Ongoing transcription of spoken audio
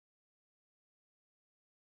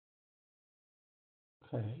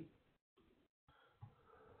Okay.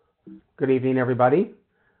 Good evening, everybody.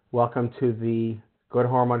 Welcome to the Good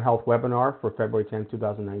Hormone Health webinar for February 10,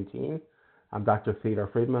 2019. I'm Dr. Theodore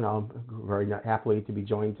Friedman. I'm very happily to be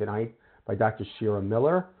joined tonight by Dr. Shira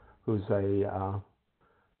Miller, who's a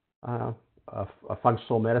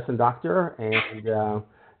functional medicine doctor and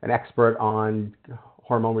an expert on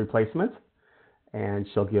hormone replacement. And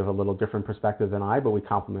she'll give a little different perspective than I, but we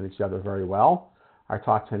complement each other very well. Our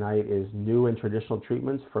talk tonight is new and traditional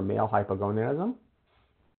treatments for male hypogonadism.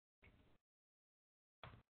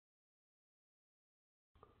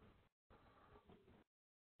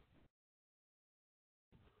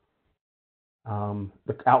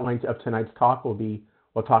 The outline of tonight's talk will be,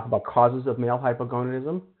 we'll talk about causes of male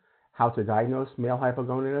hypogonadism, how to diagnose male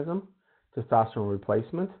hypogonadism, testosterone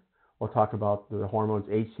replacement. We'll talk about the hormones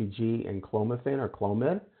HCG and clomiphene or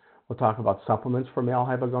Clomid. We'll talk about supplements for male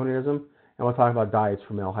hypogonadism, and we'll talk about diets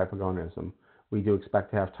for male hypogonadism. We do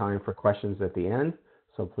expect to have time for questions at the end,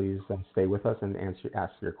 so please stay with us and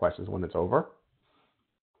ask your questions when it's over.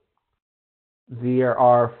 There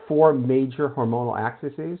are four major hormonal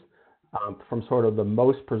axes. From sort of the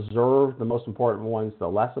most preserved, the most important ones, the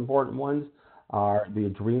less important ones are the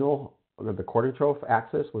adrenal, the corticotroph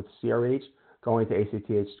axis with CRH going to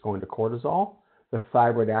ACTH going to cortisol. The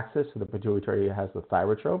thyroid axis, so the pituitary has the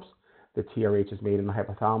thyrotropes. The TRH is made in the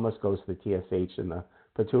hypothalamus, goes to the TSH in the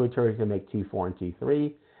pituitary to make T4 and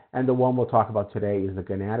T3. And the one we'll talk about today is the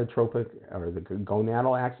gonadotropic or the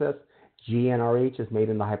gonadal axis. GnRH is made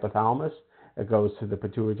in the hypothalamus. It goes to the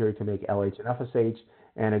pituitary to make LH and FSH.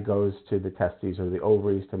 And it goes to the testes or the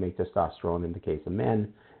ovaries to make testosterone in the case of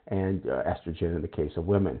men and estrogen in the case of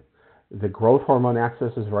women. The growth hormone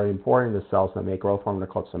axis is very important. The cells that make growth hormone are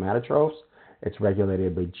called somatotrophs. It's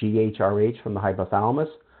regulated by GHRH from the hypothalamus,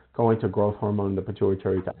 going to growth hormone in the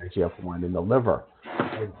pituitary to IGF-1 in the liver.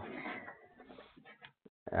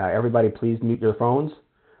 Everybody please mute your phones.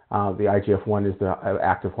 The IGF-1 is the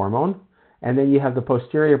active hormone. And then you have the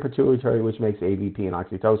posterior pituitary, which makes ABP and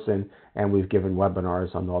oxytocin, and we've given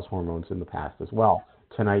webinars on those hormones in the past as well.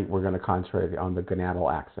 Tonight, we're going to concentrate on the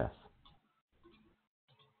gonadal axis.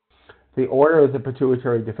 The order of the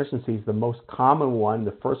pituitary deficiencies, the most common one,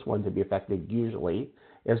 the first one to be affected usually,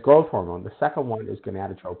 is growth hormone. The second one is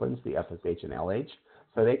gonadotropins, the FSH and LH,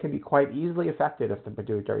 so they can be quite easily affected if the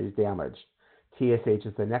pituitary is damaged. TSH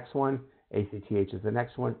is the next one, ACTH is the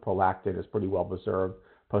next one, prolactin is pretty well preserved.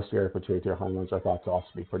 Posterior pituitary hormones are thought to also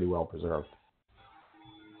be pretty well preserved.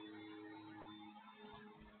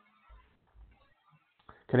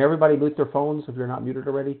 Can everybody mute their phones if you're not muted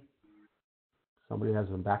already? Somebody has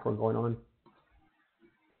some background going on.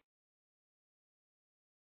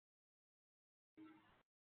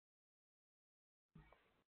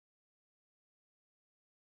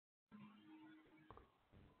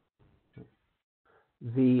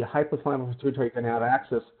 The hypothalamic pituitary gonadal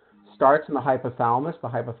axis starts in the hypothalamus. The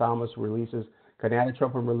hypothalamus releases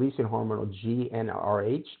gonadotropin releasing hormone,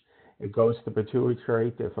 GnRH. It goes to the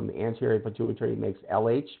pituitary, from the anterior pituitary, makes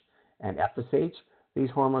LH and FSH. These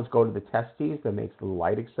hormones go to the testes, that makes the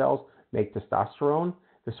Leydig cells, make testosterone.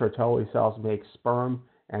 The Sertoli cells make sperm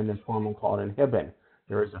and this hormone called inhibin.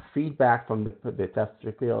 There is a feedback from the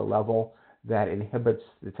testicular level that inhibits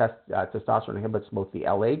the testosterone inhibits both the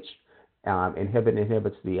LH, inhibin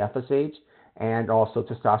inhibits the FSH, and also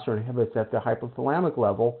testosterone inhibits at the hypothalamic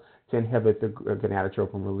level to inhibit the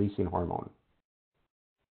gonadotropin releasing hormone.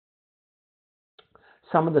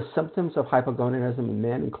 Some of the symptoms of hypogonadism in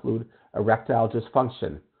men include erectile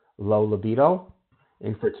dysfunction, low libido,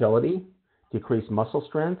 infertility, decreased muscle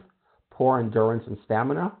strength, poor endurance and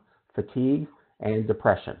stamina, fatigue, and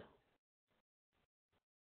depression.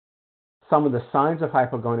 Some of the signs of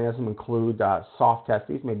hypogonadism include soft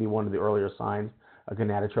testes, maybe one of the earlier signs of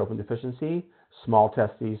gonadotropin deficiency. Small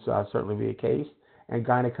testes certainly be a case. And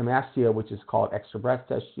gynecomastia, which is called extra breast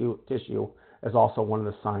tissue, is also one of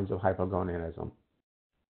the signs of hypogonadism.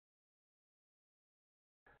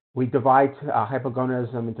 We divide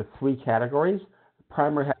hypogonadism into three categories.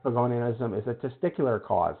 Primary hypogonadism is a testicular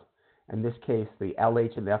cause. In this case, the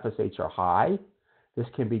LH and the FSH are high. This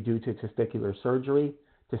can be due to testicular surgery,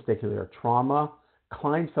 testicular trauma,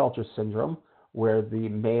 Klinefelter syndrome, where the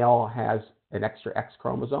male has an extra X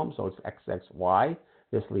chromosome, so it's XXY.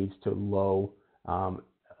 This leads to low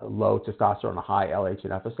testosterone, high LH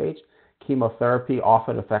and FSH. Chemotherapy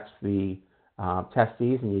often affects the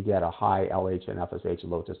testes, and you get a high LH and FSH,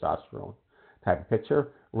 low testosterone type of picture.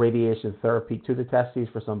 Radiation therapy to the testes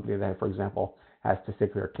for somebody that, for example, has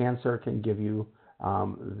testicular cancer can give you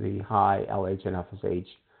the high LH and FSH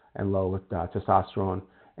and low testosterone.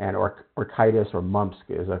 And orchitis or mumps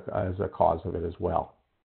is a cause of it as well.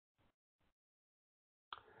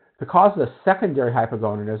 The causes of secondary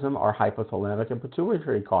hypogonadism are hypothalamic and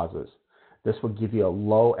pituitary causes. This will give you a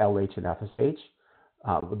low LH and FSH.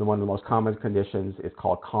 One of the most common conditions is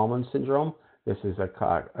called Kalman syndrome. This is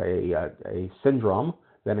a syndrome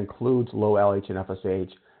that includes low LH and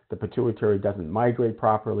FSH. The pituitary doesn't migrate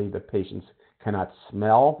properly. The patients cannot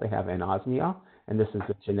smell. They have anosmia, and this is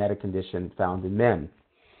a genetic condition found in men.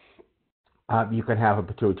 You can have a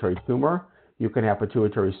pituitary tumor. You can have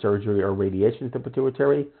pituitary surgery or radiation to the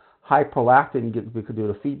pituitary. High prolactin, due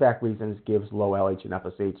to feedback reasons, gives low LH and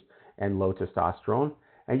FSH and low testosterone.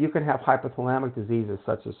 And you can have hypothalamic diseases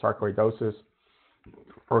such as sarcoidosis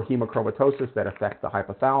or hemochromatosis that affect the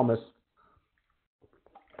hypothalamus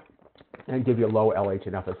and give you low LH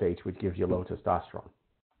and FSH, which gives you low testosterone.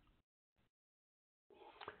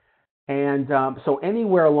 And so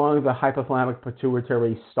anywhere along the hypothalamic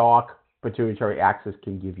pituitary stalk, pituitary axis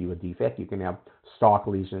can give you a defect. You can have stalk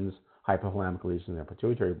lesions, hypothalamic lesions, and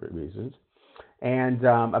pituitary lesions. And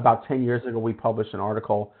about 10 years ago, we published an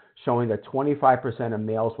article showing that 25% of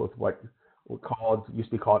males with what used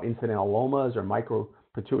to be called incidentalomas or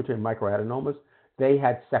pituitary microadenomas, they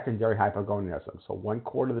had secondary hypogonadism. So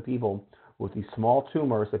 1/4 of the people with these small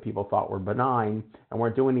tumors that people thought were benign and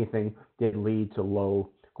weren't doing anything did lead to low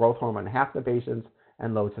growth hormone in half the patients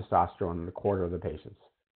and low testosterone in 1/4 of the patients.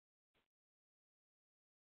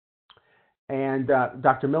 And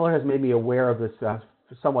Dr. Miller has made me aware of this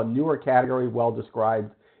somewhat newer category, well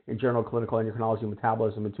described in Journal of Clinical Endocrinology and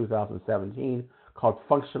Metabolism in 2017, called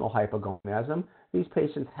functional hypogonadism. These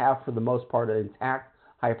patients have, for the most part, an intact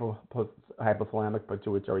hypothalamic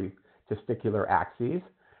pituitary testicular axes.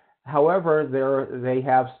 However, they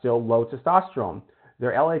have still low testosterone.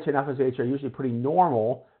 Their LH and FSH are usually pretty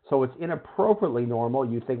normal, so it's inappropriately normal.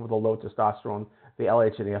 You think with a low testosterone, the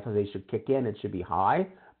LH and the FSH should kick in, it should be high,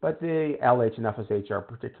 but the LH and FSH are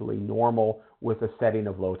particularly normal with a setting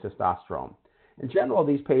of low testosterone. In general,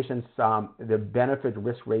 these patients, the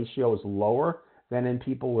benefit-risk ratio is lower than in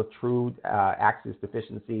people with true axis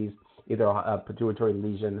deficiencies, either a pituitary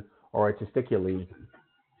lesion or a testicular lesion.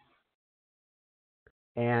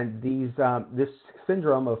 And this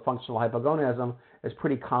syndrome of functional hypogonadism is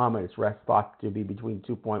pretty common. It's thought to be between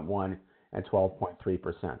 2.1 and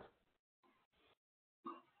 12.3%.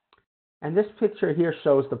 And this picture here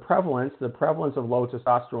shows the prevalence. The prevalence of low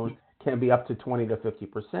testosterone can be up to 20 to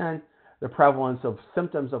 50%. The prevalence of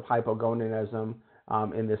symptoms of hypogonadism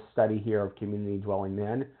in this study here of community-dwelling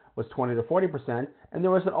men was 20 to 40%, and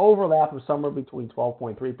there was an overlap of somewhere between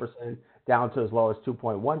 12.3% down to as low as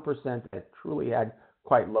 2.1% that truly had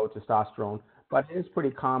quite low testosterone, but it is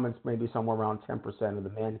pretty common. It's maybe somewhere around 10% of the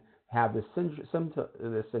men have this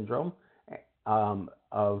syndrome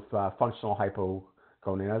of functional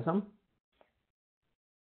hypogonadism.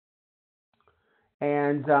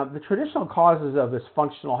 And the traditional causes of this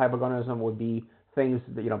functional hypogonadism would be things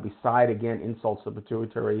that, beside, again, insults to the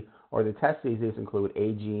pituitary or the testes. These include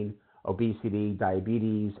aging, obesity,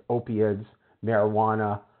 diabetes, opiates,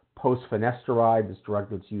 marijuana, post-finasteride, this drug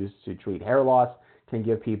that's used to treat hair loss, can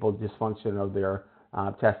give people dysfunction of their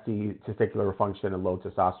testicular function and low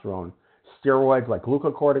testosterone. Steroids like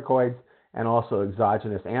glucocorticoids and also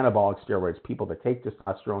exogenous anabolic steroids. People that take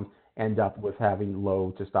testosterone end up with having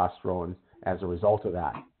low testosterone as a result of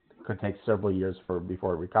that. It could take several years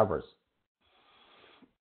before it recovers.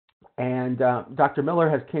 And Dr. Miller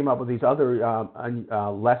has came up with these other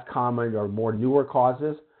less common or more newer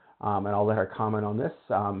causes, and I'll let her comment on this.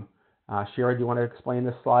 Shira, do you want to explain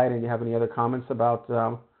this slide, and do you have any other comments about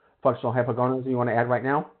functional hypogonadism you want to add right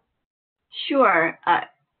now? Sure.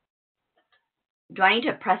 Do I need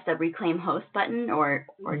to press the reclaim host button or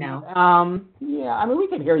no? Yeah, we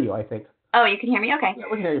can hear you, I think. Oh, you can hear me? Okay. Yeah,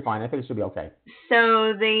 we can hear you fine. I think it should be okay.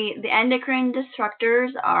 So the endocrine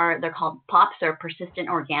disruptors they're called POPs, or persistent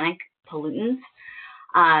organic pollutants.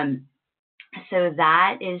 So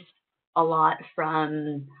that is a lot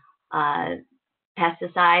from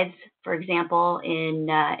pesticides, for example,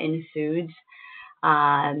 in foods,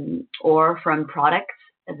 or from products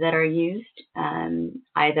that are used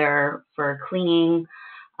either for cleaning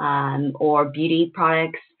or beauty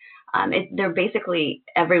products. They're basically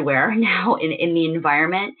everywhere now in the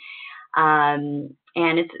environment. And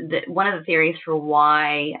it's one of the theories for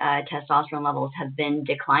why testosterone levels have been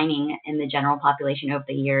declining in the general population over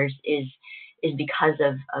the years is because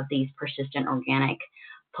of these persistent organic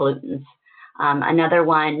pollutants. Another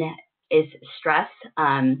one is stress.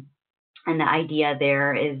 And the idea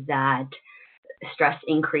there is that stress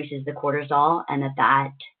increases the cortisol and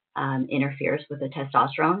that interferes with the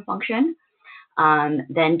testosterone function.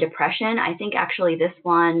 Then depression. I think actually this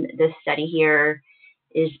study here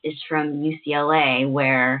is from UCLA,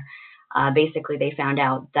 where Basically, they found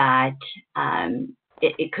out that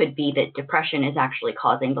it could be that depression is actually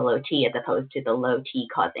causing the low T as opposed to the low T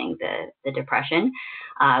causing the depression,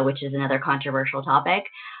 which is another controversial topic.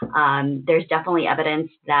 There's definitely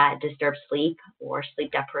evidence that disturbed sleep or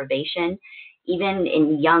sleep deprivation, even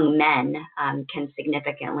in young men, can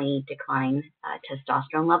significantly decline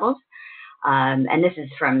testosterone levels. And this is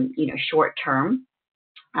from short term.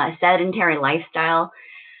 Sedentary lifestyle.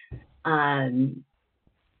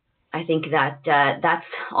 I think that that's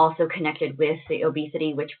also connected with the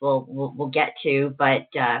obesity, which we'll get to. But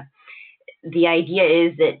the idea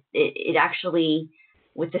is that it actually,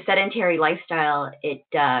 with the sedentary lifestyle, it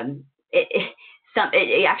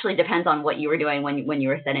actually depends on what you were doing when you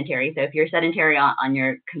were sedentary. So if you're sedentary on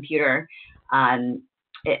your computer,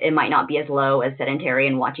 it might not be as low as sedentary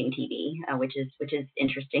and watching TV, which is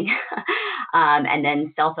interesting. And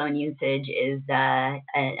then cell phone usage is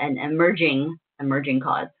an emerging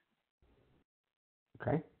cause.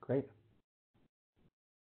 Okay, great.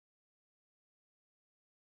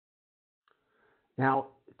 Now,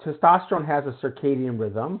 testosterone has a circadian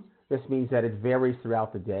rhythm. This means that it varies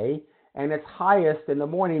throughout the day, and it's highest in the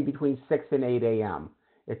morning between 6 and 8 a.m.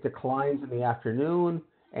 It declines in the afternoon,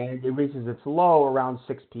 and it reaches its low around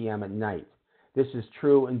 6 p.m. at night. This is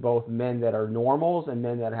true in both men that are normals and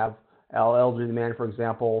men that have elderly men, for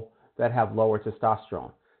example, that have lower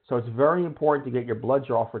testosterone. So it's very important to get your blood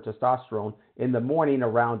draw for testosterone in the morning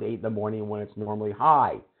around 8 in the morning when it's normally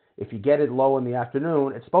high. If you get it low in the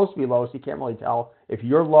afternoon, it's supposed to be low, so you can't really tell if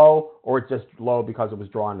you're low or it's just low because it was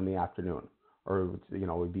drawn in the afternoon. Or it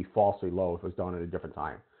would be falsely low if it was done at a different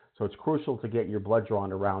time. So it's crucial to get your blood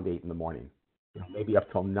drawn around 8 in the morning. Maybe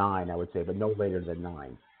up till 9, I would say, but no later than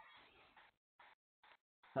 9.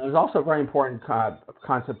 Now, there's also a very important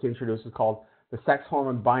concept to introduce. It's called the sex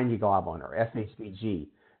hormone binding globulin, or SHBG.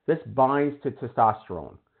 This binds to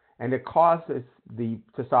testosterone, and it causes the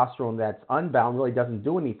testosterone that's unbound really doesn't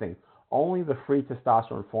do anything. Only the free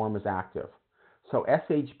testosterone form is active. So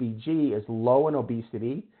SHBG is low in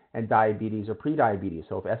obesity and diabetes or prediabetes.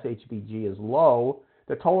 So if SHBG is low,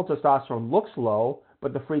 the total testosterone looks low,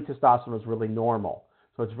 but the free testosterone is really normal.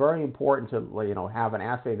 So it's very important to have an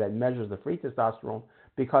assay that measures the free testosterone,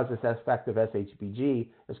 because this effective SHBG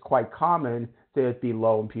is quite common to it be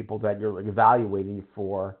low in people that you're evaluating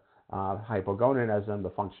for hypogonadism, the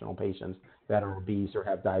functional patients that are obese or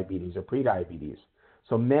have diabetes or prediabetes.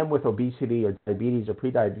 So men with obesity or diabetes or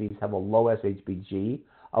prediabetes have a low SHBG,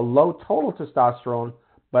 a low total testosterone,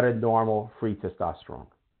 but a normal free testosterone.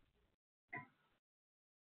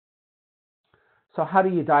 So how do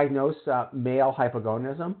you diagnose male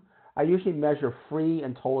hypogonadism? I usually measure free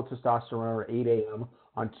and total testosterone at 8 a.m.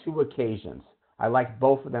 on 2 occasions. I like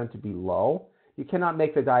both of them to be low. You cannot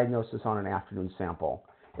make the diagnosis on an afternoon sample.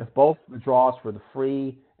 If both the draws for the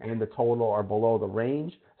free and the total are below the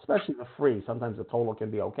range, especially the free, sometimes the total can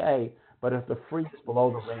be okay, but if the free is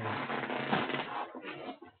below the range,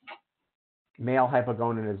 male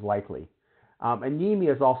hypogonadism is likely.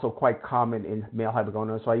 Anemia is also quite common in male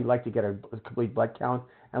hypogonadism, so I like to get a complete blood count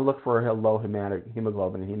and look for a low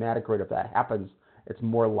hemoglobin and hematocrit. If that happens, it's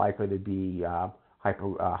more likely to be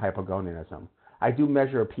hypogonadism. I do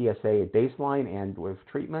measure a PSA at baseline and with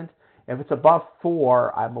treatment. If it's above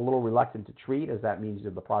 4, I'm a little reluctant to treat, as that means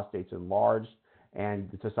that the prostate's enlarged, and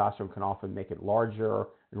the testosterone can often make it larger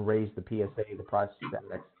and raise the PSA, the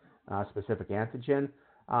prostatic specific antigen.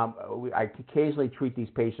 I occasionally treat these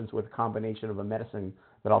patients with a combination of a medicine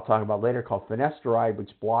that I'll talk about later called finasteride,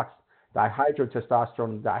 which blocks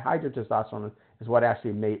dihydrotestosterone. Dihydrotestosterone is what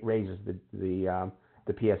actually raises the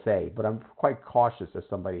PSA, but I'm quite cautious if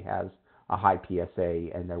somebody has a high PSA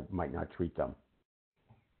and I might not treat them.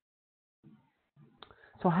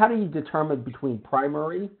 So how do you determine between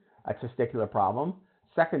primary, a testicular problem,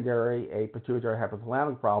 secondary, a pituitary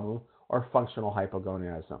hypothalamic problem, or functional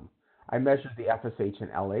hypogonadism? I measure the FSH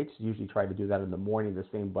and LH, usually try to do that in the morning, the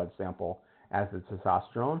same blood sample as the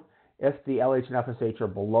testosterone. If the LH and FSH are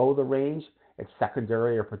below the range, it's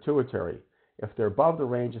secondary or pituitary. If they're above the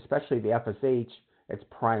range, especially the FSH, it's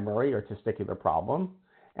primary or testicular problem.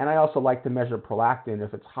 And I also like to measure prolactin.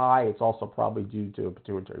 If it's high, it's also probably due to a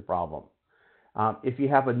pituitary problem. If you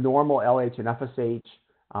have a normal LH and FSH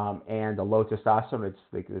and a low testosterone,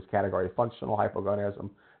 it's this category of functional hypogonadism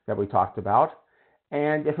that we talked about.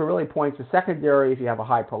 And if it really points to secondary, if you have a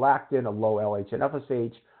high prolactin, a low LH and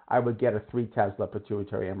FSH, I would get a 3 Tesla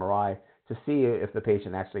pituitary MRI to see if the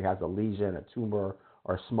patient actually has a lesion, a tumor,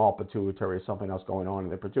 or a small pituitary, or something else going on in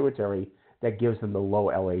the pituitary that gives them the low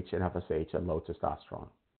LH and FSH and low testosterone.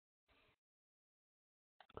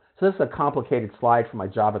 So this is a complicated slide from my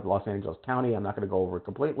job at Los Angeles County. I'm not going to go over it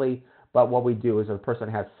completely, but what we do is if a person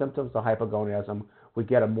has symptoms of hypogonadism, we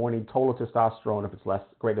get a morning total testosterone. If it's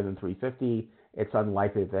greater than 350, it's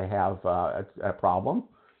unlikely they have a problem.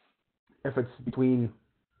 If it's between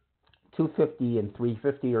 250 and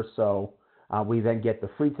 350 or so, we then get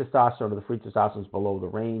the free testosterone. If the free testosterone is below the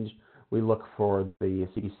range, we look for the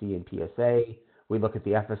CBC and PSA. We look at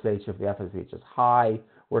the FSH. If the FSH is high,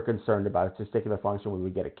 we're concerned about testicular function. We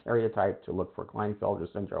would get a karyotype to look for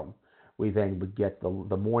Klinefelter syndrome. We then would get the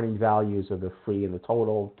morning values of the free and the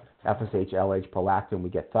total, FSH, LH, prolactin. We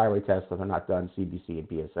get thyroid tests if they're not done, CBC and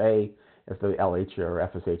PSA. If the LH or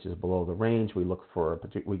FSH is below the range, we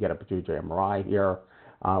get a pituitary MRI here.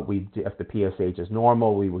 If the PSH is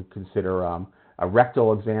normal, we would consider a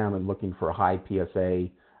rectal exam and looking for a high PSA.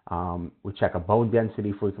 We check a bone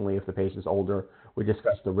density frequently if the patient's older. We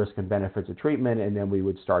discuss the risk and benefits of treatment, and then we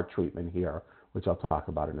would start treatment here, which I'll talk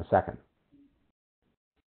about in a second.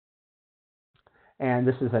 And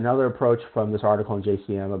this is another approach from this article in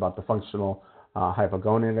JCM about the functional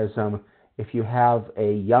hypogonadism. If you have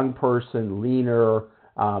a young person, leaner,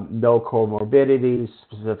 no comorbidities,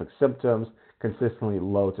 specific symptoms, consistently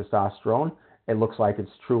low testosterone, it looks like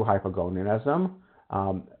it's true hypogonadism.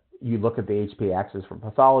 You look at the HPA axis for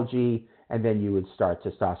pathology, and then you would start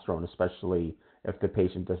testosterone, especially if the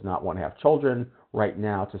patient does not want to have children. Right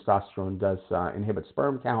now, testosterone does inhibit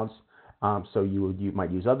sperm counts, so you might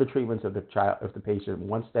use other treatments if the patient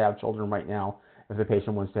wants to have children right now. If the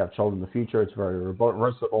patient wants to have children in the future, it's very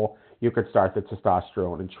reversible. You could start the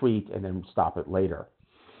testosterone and treat, and then stop it later.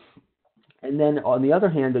 And then on the other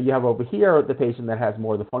hand, you have over here the patient that has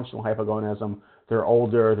more of the functional hypogonadism. They're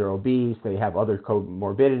older, they're obese, they have other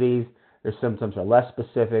comorbidities, their symptoms are less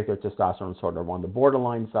specific, their testosterone is sort of on the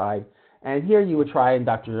borderline side. And here you would try, and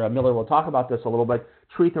Dr. Miller will talk about this a little bit,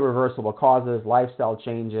 treat the reversible causes, lifestyle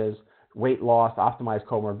changes, weight loss, optimize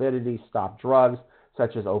comorbidities, stop drugs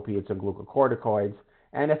such as opiates and glucocorticoids.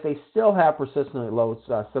 And if they still have persistently low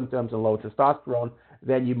symptoms and low testosterone,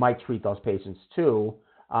 then you might treat those patients too.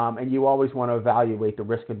 And you always want to evaluate the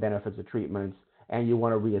risk and benefits of treatments, and you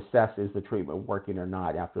want to reassess is the treatment working or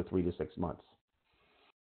not after 3 to 6 months.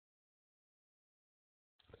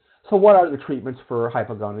 So what are the treatments for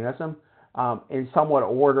hypogonadism? In somewhat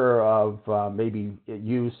order of maybe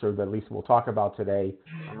use, or at least we'll talk about today,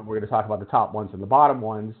 we're going to talk about the top ones and the bottom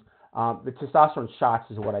ones. The testosterone shots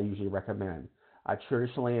is what I usually recommend.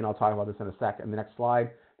 Traditionally, and I'll talk about this in the next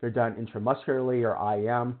slide, they're done intramuscularly or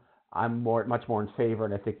IM. I'm much more in favor,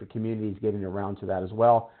 and I think the community is getting around to that as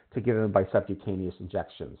well, to give them by subcutaneous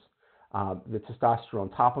injections. The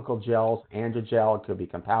testosterone topical gels, androgel, could be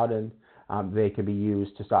compounded. They can be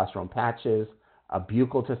used testosterone patches.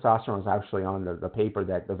 Buccal testosterone is actually on the paper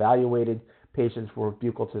that evaluated patients for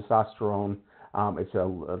buccal testosterone.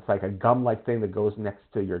 It's like a gum-like thing that goes next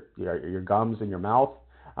to your gums in your mouth.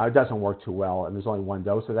 It doesn't work too well, and there's only one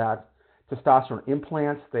dose of that. Testosterone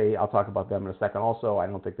implants, I'll talk about them in a second also. I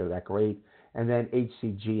don't think they're that great. And then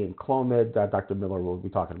HCG and Clomid, Dr. Miller will be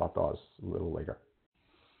talking about those a little later.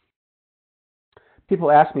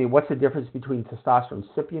 People ask me, what's the difference between testosterone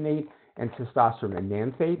cypionate and testosterone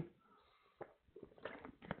enanthate?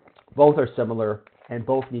 Both are similar, and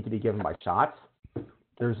both need to be given by shots.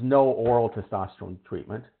 There's no oral testosterone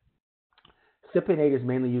treatment. Cypionate is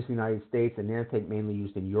mainly used in the United States, and enanthate mainly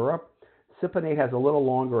used in Europe. Cypionate has a little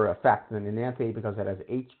longer effect than enanthate because it has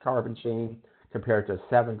 8 carbon chain compared to a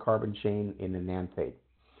 7 carbon chain in enanthate.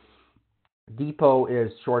 Depot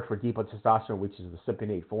is short for depotestosterone, which is the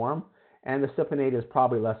cypionate form, and the cypionate is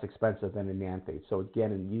probably less expensive than enanthate. So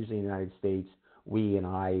again, usually in the United States, we and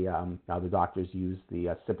the doctors use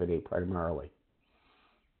the cypionate primarily.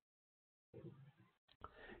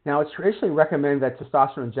 Now, it's traditionally recommended that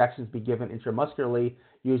testosterone injections be given intramuscularly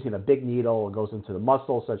using a big needle that goes into the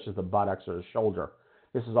muscle, such as the buttocks or the shoulder.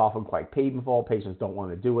 This is often quite painful. Patients don't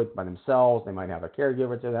want to do it by themselves. They might have a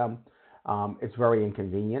caregiver to them. It's very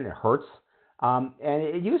inconvenient. It hurts. And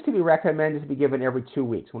it used to be recommended to be given every 2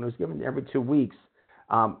 weeks. When it was given every 2 weeks,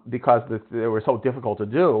 because they were so difficult to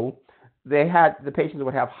do, the patients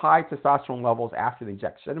would have high testosterone levels after the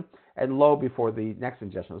injection and low before the next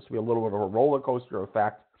injection. This would be a little bit of a roller coaster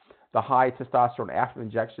effect. The high testosterone after the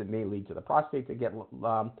injection may lead to the prostate to get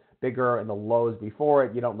bigger, and the lows before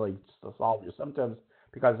it, you don't really solve your symptoms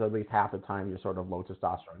because at least half the time you're sort of low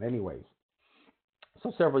testosterone anyways.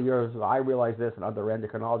 So several years ago, I realized this, and other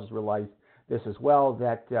endocrinologists realized this as well,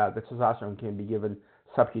 that the testosterone can be given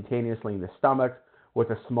subcutaneously in the stomach with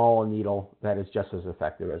a small needle that is just as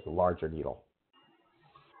effective as the larger needle.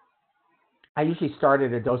 I usually start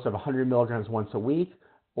at a dose of 100 milligrams once a week.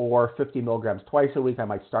 or 50 milligrams twice a week. I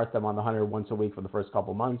might start them on the 100 once a week for the first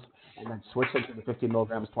couple months, and then switch them to the 50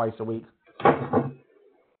 milligrams twice a week.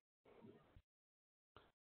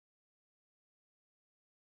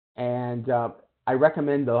 And I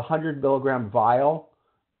recommend the 100 milligram vial,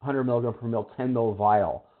 100 milligram per mil, 10 mil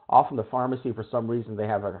vial. Often the pharmacy, for some reason, they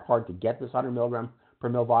have it hard to get this 100 milligram per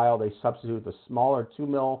mil vial. They substitute the smaller 2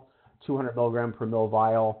 mil, 200 milligram per mil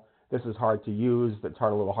vial. This is hard to use. It's a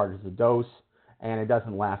little harder to dose, and it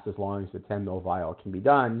doesn't last as long as the 10 mil vial can be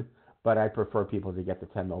done. But I prefer people to get the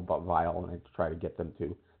 10 mil vial, and I try to get them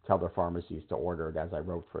to tell their pharmacies to order it as I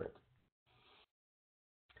wrote for it.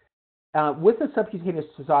 With the subcutaneous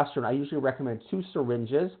testosterone, I usually recommend 2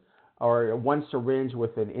 syringes or 1 syringe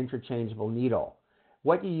with an interchangeable needle.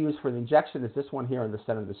 What you use for the injection is this one here in the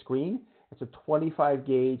center of the screen. It's a 25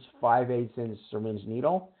 gauge, 5/8 inch syringe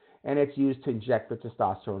needle, and it's used to inject the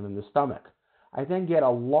testosterone in the stomach. I then get a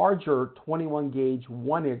larger 21 gauge,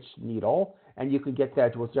 1 inch needle, and you can get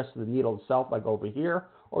that with just the needle itself, like over here,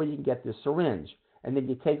 or you can get this syringe. And then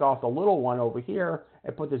you take off the little one over here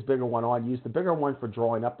and put this bigger one on. Use the bigger one for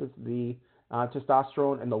drawing up the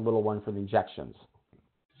testosterone and the little one for the injections.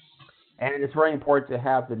 And it's very important to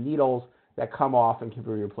have the needles that come off and can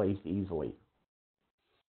be replaced easily.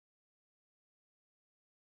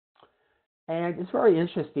 And it's very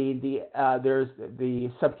interesting. There's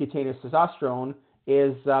the subcutaneous testosterone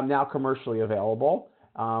is now commercially available.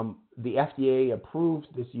 The FDA approved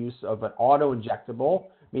this use of an auto-injectable.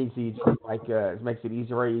 Means you just it makes it easy,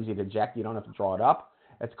 very easy to inject. You don't have to draw it up.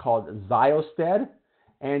 It's called Xiosted,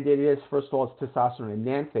 and it is, first of all, it's testosterone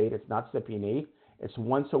enanthate. It's not cypionate. It's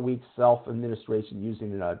once a week self-administration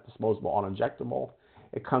using a disposable auto-injectable.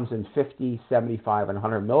 It comes in 50, 75, and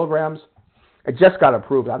 100 milligrams. It just got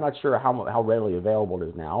approved. I'm not sure how readily available it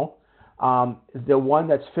is now. The one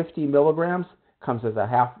that's 50 milligrams comes as a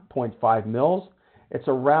 0.5 mils. It's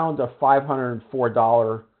around a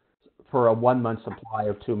 $504 for a 1 month supply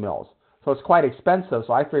of 2 mils. So it's quite expensive.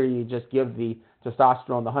 So I figure you just give the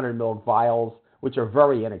testosterone, the 100 mil vials, which are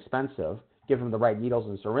very inexpensive, give them the right needles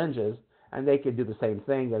and syringes, and they could do the same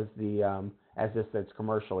thing as this that's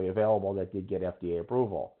commercially available that did get FDA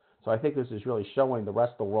approval. So I think this is really showing the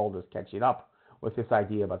rest of the world is catching up with this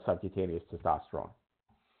idea about subcutaneous testosterone.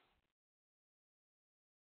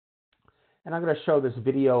 And I'm going to show this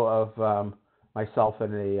video of myself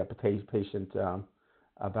and a patient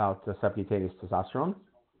about subcutaneous testosterone.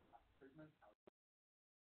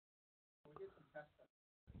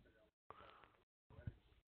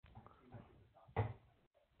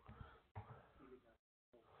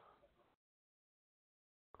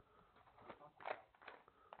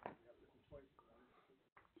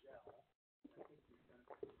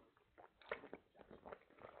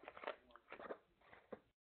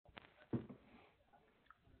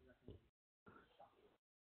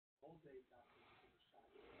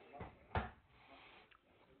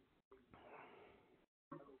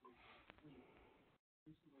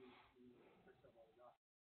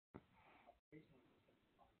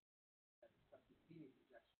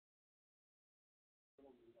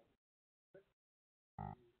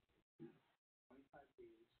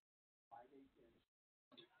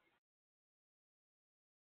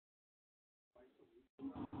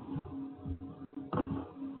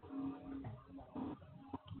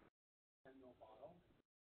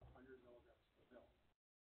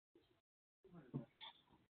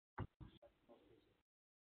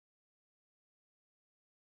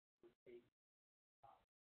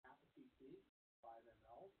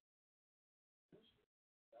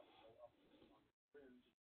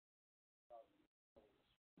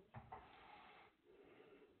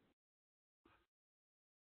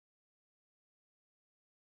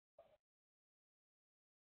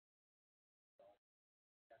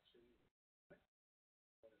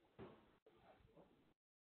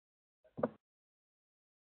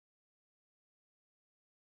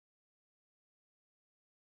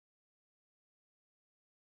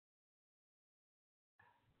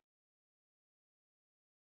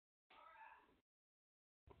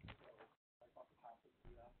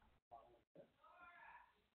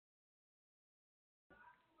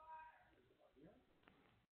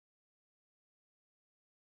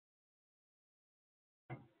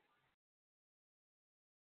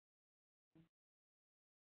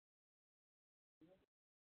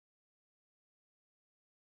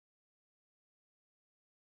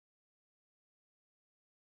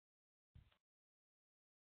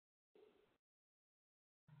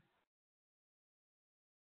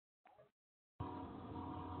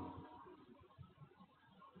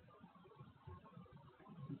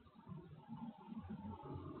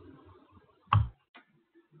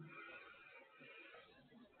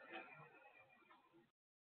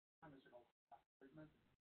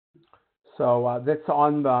 So that's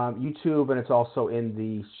on YouTube, and it's also in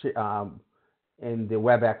the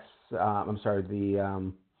WebEx. I'm sorry,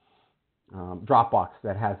 the Dropbox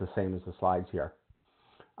that has the same as the slides here.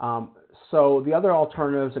 So the other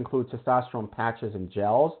alternatives include testosterone patches and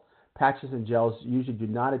gels. Patches and gels usually do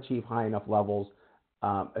not achieve high enough levels,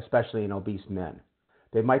 especially in obese men.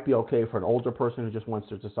 They might be okay for an older person who just wants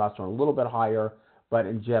their testosterone a little bit higher, but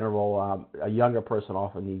in general, a younger person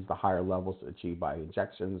often needs the higher levels achieved by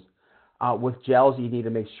injections. With gels, you need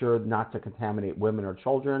to make sure not to contaminate women or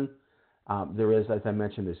children. There is, as I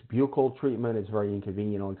mentioned, this buccal treatment. It's very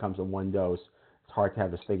inconvenient. It only comes in one dose. It's hard to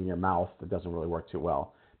have this thing in your mouth. It doesn't really work too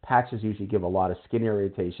well. Patches usually give a lot of skin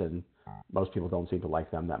irritation. Most people don't seem to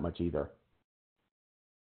like them that much either.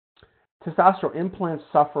 Testosterone implants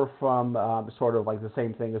suffer from sort of like the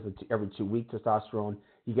same thing as every 2-week testosterone.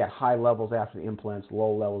 You get high levels after the implants,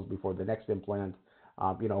 low levels before the next implant.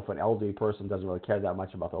 If an elderly person doesn't really care that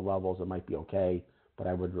much about the levels, it might be okay. But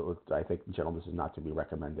I think in general, this is not to be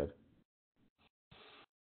recommended.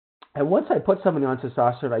 And once I put somebody on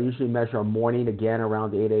testosterone, I usually measure a morning again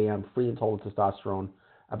around 8 a.m. free and total testosterone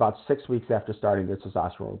about 6 weeks after starting their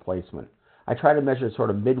testosterone replacement. I try to measure it sort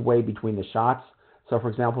of midway between the shots. So, for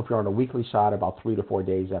example, if you're on a weekly shot, about 3 to 4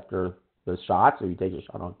 days after the shot, so you take your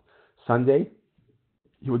shot on Sunday,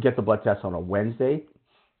 you would get the blood test on a Wednesday.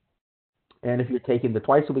 And if you're taking the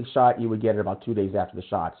twice-a-week shot, you would get it about 2 days after the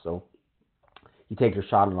shot. So you take your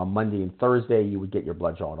shot on a Monday and Thursday, you would get your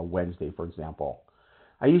blood draw on a Wednesday, for example.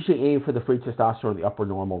 I usually aim for the free testosterone in the upper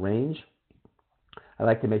normal range. I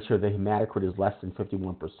like to make sure the hematocrit is less than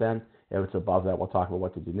 51%. If it's above that, we'll talk about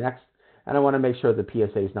what to do next. And I want to make sure the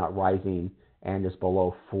PSA is not rising and is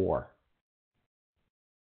below 4.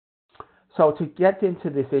 So to get into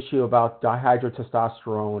this issue about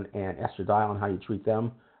dihydrotestosterone and estradiol and how you treat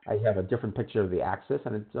them, I have a different picture of the axis.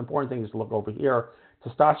 And it's important thing is to look over here.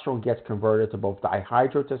 Testosterone gets converted to both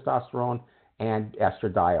dihydrotestosterone and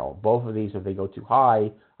estradiol. Both of these, if they go too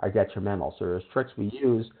high, are detrimental. So there's tricks we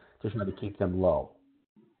use to try to keep them low.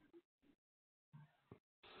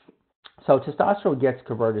 So testosterone gets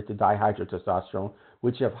converted to dihydrotestosterone,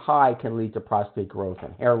 which if high can lead to prostate growth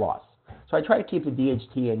and hair loss. So I try to keep the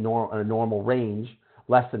DHT in a normal range,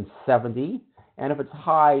 less than 70. And if it's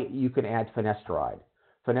high, you can add finasteride.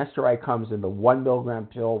 Finasteride comes in the 1 milligram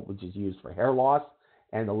pill, which is used for hair loss,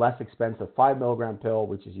 and the less expensive 5 milligram pill,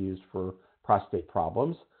 which is used for prostate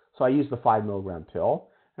problems. So I use the 5 milligram pill.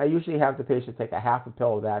 And I usually have the patient take a half a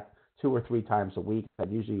pill of that 2 or 3 times a week.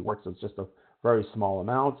 That usually works with just a very small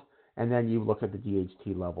amount. And then you look at the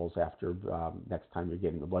DHT levels after next time you're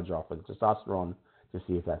getting the blood draw for the testosterone to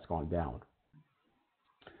see if that's gone down.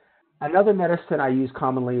 Another medicine I use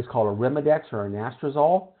commonly is called a Arimidex or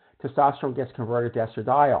anastrozole. Testosterone gets converted to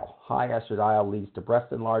estradiol. High estradiol leads to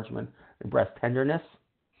breast enlargement and breast tenderness.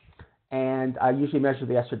 And I usually measure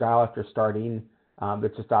the estradiol after starting the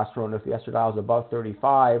testosterone. If the estradiol is above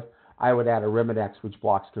 35, I would add a Arimidex, which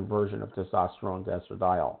blocks conversion of testosterone to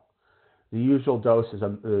estradiol. The usual dose is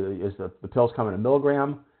the pills come in a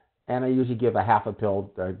milligram, and I usually give a half a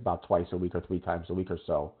pill about twice a week or 3 times a week or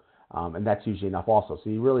so. And that's usually enough also. So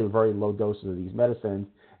you really very low doses of these medicines.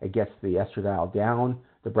 It gets the estradiol down,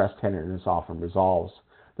 the breast tenderness often resolves.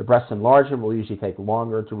 The breast enlargement will usually take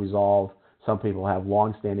longer to resolve. Some people have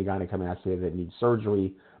long-standing gynecomastia that need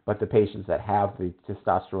surgery, but the patients that have the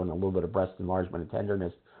testosterone and a little bit of breast enlargement and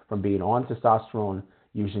tenderness from being on testosterone,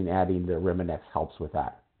 usually adding the Arimidex helps with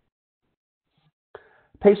that.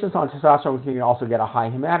 Patients on testosterone can also get a high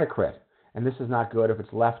hematocrit, and this is not good. If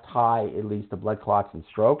it's left high, it leads to blood clots and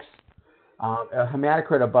strokes. A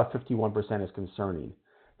hematocrit above 51% is concerning.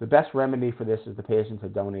 The best remedy for this is the patient to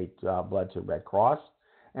donate blood to Red Cross,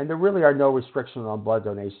 and there really are no restrictions on blood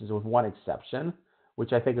donations with one exception,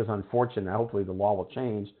 which I think is unfortunate. Hopefully the law will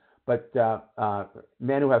change, but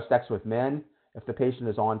men who have sex with men, if the patient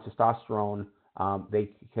is on testosterone,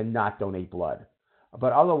 they cannot donate blood.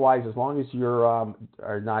 But otherwise, as long as you're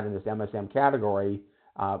are not in this MSM category,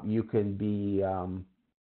 you can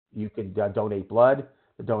donate blood.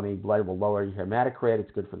 The donating blood will lower your hematocrit.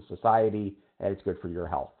 It's good for the society, and it's good for your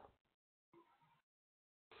health.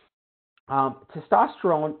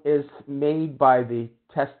 Testosterone is made by the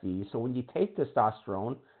testes. So when you take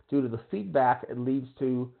testosterone, due to the feedback, it leads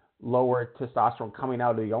to lower testosterone coming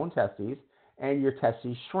out of your own testes, and your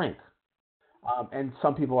testes shrink. And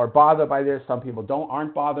some people are bothered by this. Some people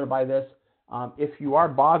aren't bothered by this. If you are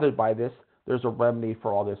bothered by this, there's a remedy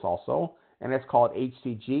for all this also, and it's called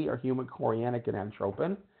HCG, or human chorionic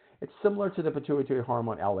gonadotropin. It's similar to the pituitary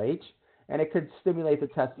hormone LH, and it could stimulate the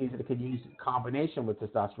testes, and it could use in combination with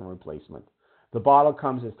testosterone replacement. The bottle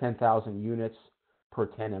comes as 10,000 units per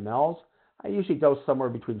 10 mLs. I usually dose somewhere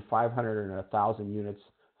between 500 and 1,000 units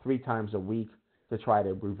 3 times a week to try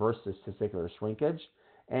to reverse this testicular shrinkage.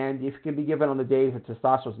 And if it can be given on the days that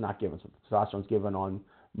testosterone is not given, so testosterone is given on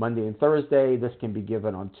Monday and Thursday, this can be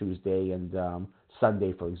given on Tuesday and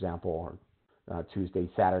Sunday, for example, or Tuesday,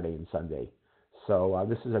 Saturday, and Sunday. So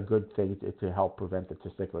this is a good thing to help prevent the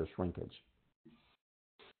testicular shrinkage.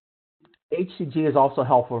 HCG is also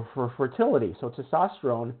helpful for fertility. So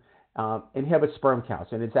testosterone inhibits sperm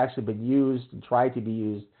counts, and it's actually been used and tried to be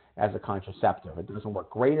used as a contraceptive. It doesn't work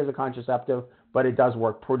great as a contraceptive, but it does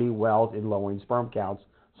work pretty well in lowering sperm counts.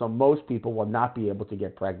 So most people will not be able to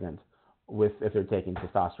get pregnant if they're taking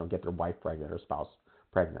testosterone, get their wife pregnant or spouse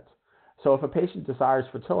pregnant. So if a patient desires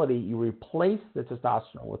fertility, you replace the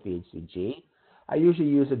testosterone with the HCG. I usually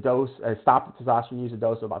use a dose, stop the testosterone, use a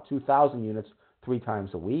dose of about 2,000 units 3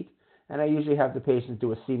 times a week. And I usually have the patient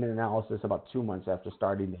do a semen analysis about 2 months after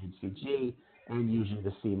starting the HCG. And usually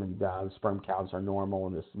the semen sperm counts are normal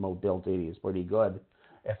and this mobility is pretty good.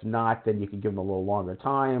 If not, then you can give them a little longer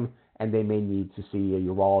time, and they may need to see a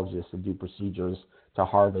urologist and do procedures to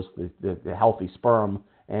harvest the healthy sperm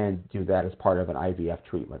and do that as part of an IVF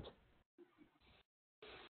treatment.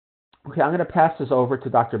 Okay, I'm going to pass this over to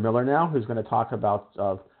Dr. Miller now, who's going to talk about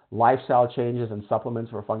lifestyle changes and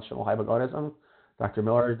supplements for functional hypogonadism. Dr.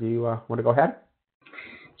 Miller, do you want to go ahead?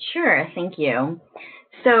 Sure, thank you.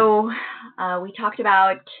 So we talked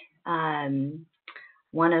about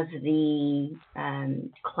one of the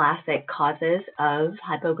classic causes of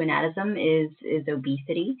hypogonadism is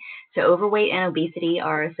obesity. So overweight and obesity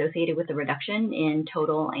are associated with a reduction in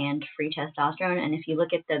total and free testosterone. And if you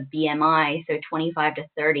look at the BMI, so 25 to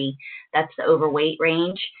 30, that's the overweight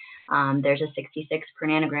range. There's a 66 per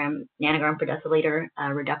nanogram per deciliter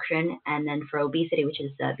reduction. And then for obesity, which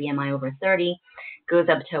is BMI over 30, goes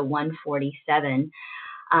up to 147.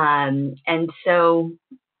 And so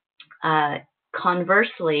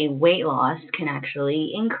conversely, weight loss can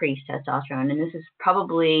actually increase testosterone. And this is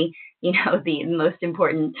probably, the most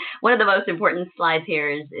important, one of the most important slides here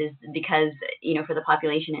is because, for the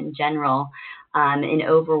population in general, in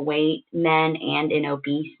overweight men and in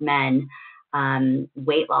obese men,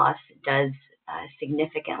 weight loss does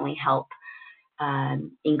significantly help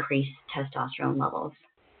increase testosterone levels.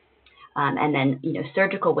 And then,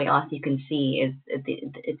 surgical weight loss, you can see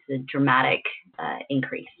it's a dramatic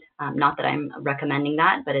increase. Not that I'm recommending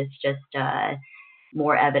that, but it's just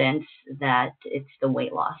more evidence that it's the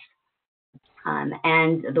weight loss.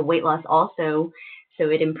 And the weight loss also, so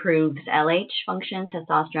it improves LH function,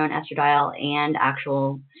 testosterone, estradiol, and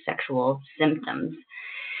actual sexual symptoms.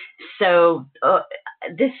 So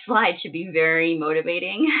this slide should be very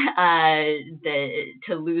motivating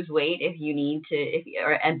to lose weight if you need to,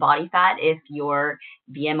 and body fat if your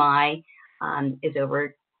BMI is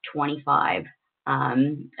over 25,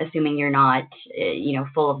 assuming you're not,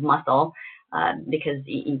 full of muscle, because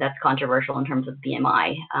that's controversial in terms of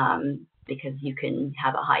BMI, because you can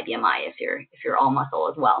have a high BMI if you're all muscle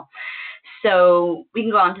as well. So we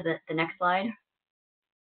can go on to the next slide.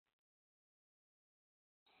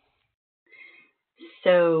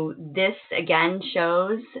 So this again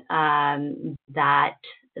shows that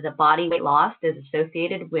the body weight loss is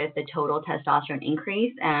associated with the total testosterone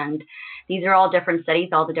increase. And these are all different studies.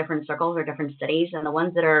 All the different circles are different studies. And the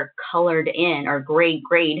ones that are colored in or grayed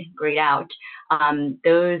out,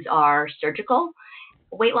 those are surgical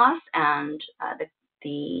weight loss. And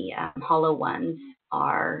the hollow ones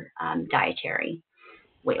are dietary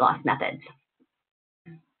weight loss methods.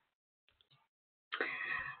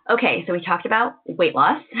 Okay, so we talked about weight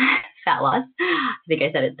loss, fat loss. I think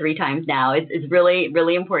I said it 3 times now. It's really,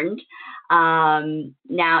 really important.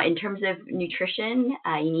 Now, in terms of nutrition,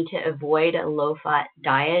 you need to avoid a low-fat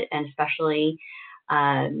diet, and especially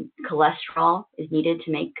cholesterol is needed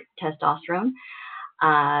to make testosterone.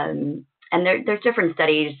 And there's different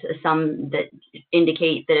studies, some that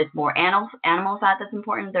indicate that it's more animal fat that's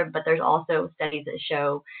important, but there's also studies that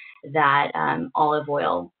show that olive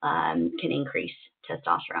oil can increase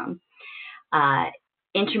testosterone.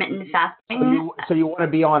 Intermittent fasting. So you want to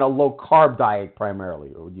be on a low-carb diet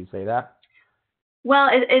primarily, or would you say that? Well,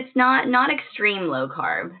 it's not extreme low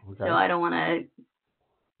carb, okay. So I don't want to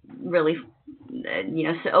really,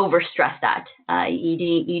 overstress that. You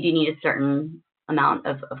do need a certain amount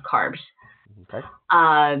of carbs. Okay.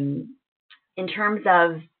 In terms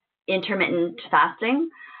of intermittent fasting,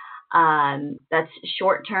 that's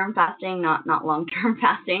short-term fasting, not long-term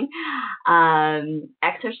fasting.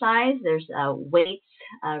 Exercise, there's weights,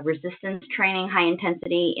 resistance training,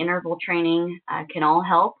 high-intensity interval training can all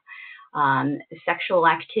help. Sexual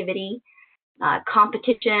activity,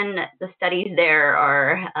 competition, the studies there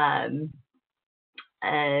are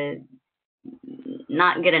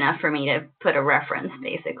not good enough for me to put a reference,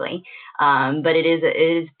 basically, but it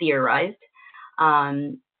is theorized.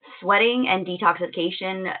 Sweating and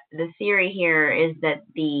detoxification, the theory here is that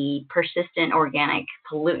the persistent organic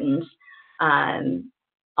pollutants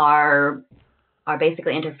are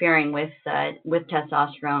basically interfering with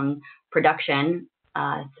testosterone production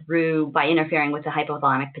by interfering with the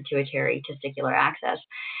hypothalamic pituitary testicular axis,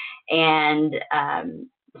 and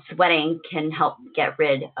sweating can help get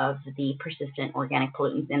rid of the persistent organic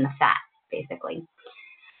pollutants in the fat, basically.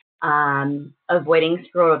 Avoiding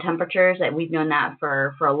scrotal temperatures, that we've known that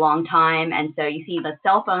for a long time. And so you see the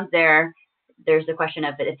cell phones there, there's the question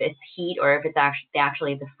of if it's heat or if it's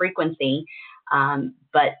actually the frequency.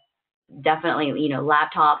 But definitely,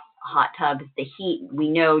 laptops, hot tubs, the heat, we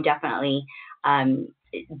know definitely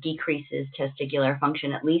decreases testicular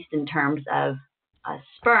function, at least in terms of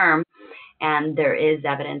sperm. And there is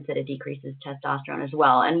evidence that it decreases testosterone as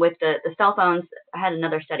well. And with the cell phones, I had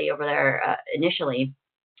another study over there initially.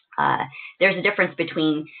 There's a difference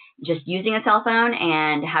between just using a cell phone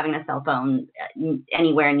and having a cell phone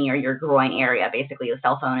anywhere near your groin area, basically a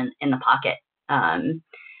cell phone in the pocket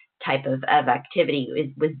type of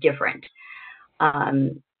activity was different.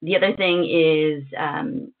 The other thing is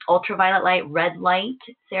ultraviolet light, red light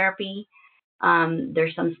therapy.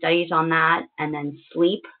 There's some studies on that, and then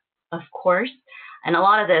sleep, of course. And a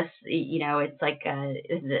lot of this, it's like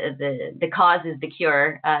the cause is the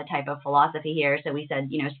cure type of philosophy here. So we said,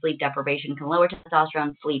 sleep deprivation can lower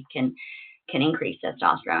testosterone, sleep can increase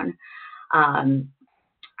testosterone.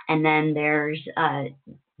 And then there's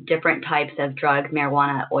different types of drugs,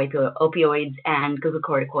 marijuana, opioids, and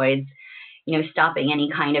glucocorticoids. Stopping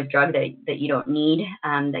any kind of drug that you don't need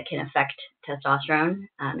that can affect testosterone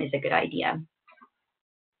is a good idea.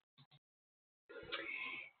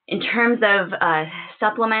 In terms of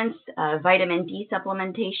supplements, vitamin D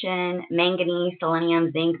supplementation, manganese,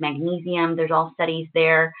 selenium, zinc, magnesium, there's all studies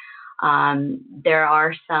there. There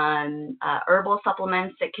are some herbal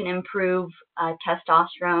supplements that can improve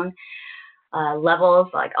testosterone levels,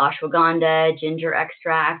 like ashwagandha, ginger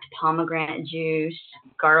extract, pomegranate juice,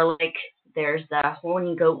 garlic. There's the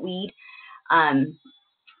horny goat weed.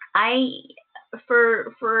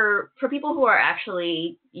 For people who are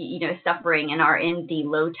actually, suffering and are in the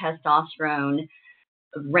low testosterone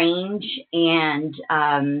range and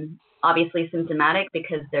obviously symptomatic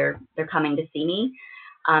because they're coming to see me,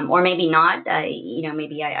 or maybe not,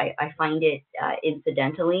 maybe I find it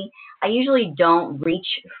incidentally. I usually don't reach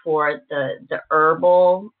for the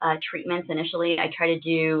herbal treatments initially. I try to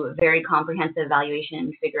do a very comprehensive evaluation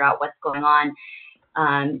and figure out what's going on.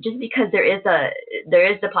 Just because there is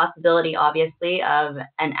the possibility, obviously, of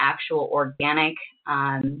an actual organic,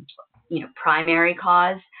 primary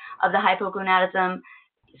cause of the hypogonadism,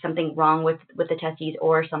 something wrong with the testes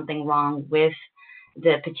or something wrong with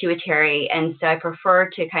the pituitary. And so I prefer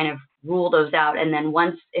to kind of rule those out. And then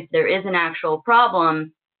if there is an actual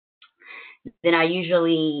problem, then I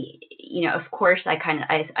usually, of course,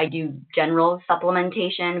 I do general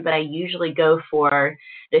supplementation, but I usually go for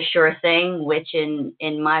the sure thing, which in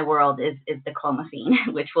my world is the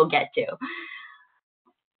clomiphene, which we'll get to.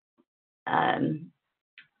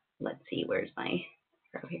 Let's see, where's my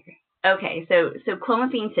row here? Okay, so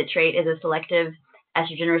clomiphene citrate is a selective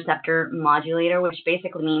estrogen receptor modulator, which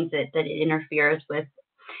basically means that it interferes with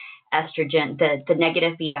estrogen, the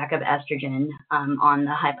negative feedback of estrogen on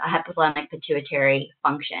the hypothalamic pituitary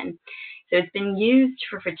function. So it's been used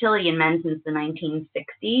for fertility in men since the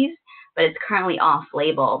 1960s, but it's currently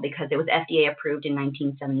off-label because it was FDA approved in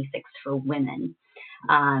 1976 for women.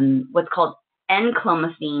 What's called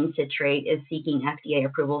N-clomiphene citrate is seeking FDA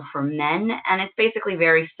approval for men, and it's basically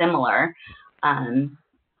very similar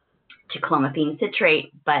to clomiphene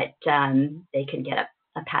citrate, but they can get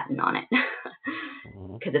a patent on it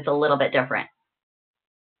because it's a little bit different.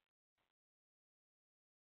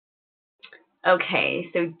 Okay,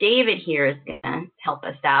 so David here is going to help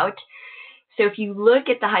us out. So if you look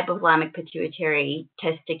at the hypothalamic pituitary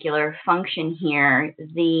testicular function here,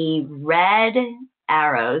 the red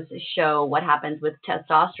arrows show what happens with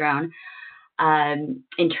testosterone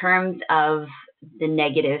in terms of the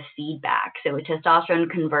negative feedback. So testosterone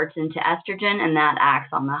converts into estrogen, and that acts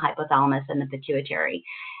on the hypothalamus and the pituitary.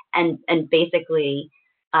 And basically,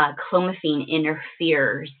 clomiphene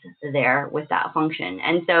interferes there with that function.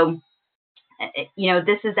 And so,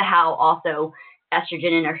 this is how also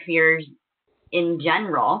estrogen interferes in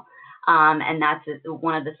general. And that's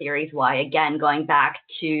one of the theories why, again, going back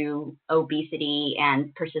to obesity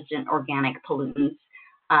and persistent organic pollutants,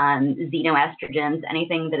 xenoestrogens,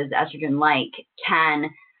 anything that is estrogen-like can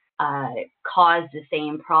cause the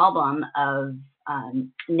same problem of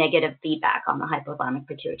negative feedback on the hypothalamic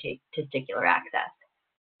pituitary testicular axis.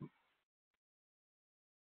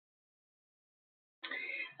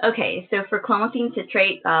 Okay, so for clomiphene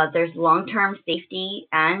citrate, there's long-term safety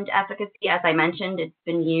and efficacy. As I mentioned, it's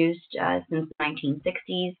been used since the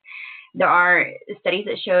 1960s. There are studies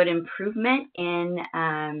that showed improvement in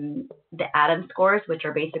the ADAM scores, which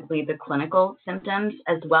are basically the clinical symptoms,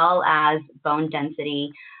 as well as bone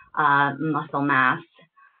density, muscle mass,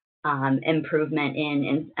 improvement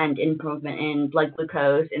in blood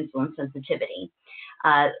glucose, insulin sensitivity.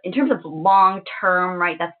 In terms of long-term,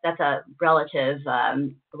 right, that's a relative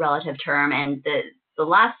term, and the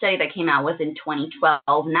last study that came out was in 2012,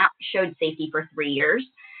 and that showed safety for 3 years.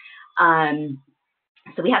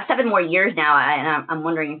 So we have 7 more years now, and I'm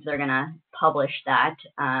wondering if they're going to publish that.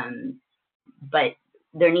 But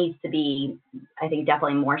there needs to be, I think,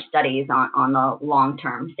 definitely more studies on the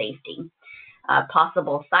long-term safety.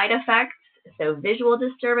 Possible side effects, so visual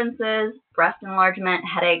disturbances, breast enlargement,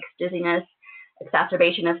 headaches, dizziness,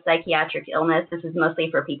 exacerbation of psychiatric illness. This is mostly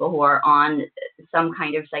for people who are on some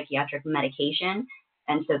kind of psychiatric medication,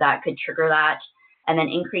 and so that could trigger that. And then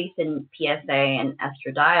increase in PSA and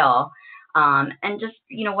estradiol. And just,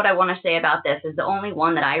 what I want to say about this is the only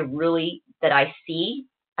one that I see,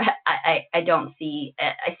 I don't see,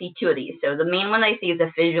 I see 2 of these. So the main one I see is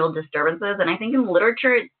the visual disturbances, and I think in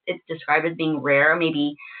literature it's described as being rare,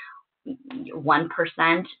 maybe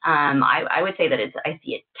 1%. I would say that I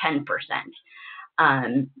see it 10%.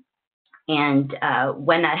 And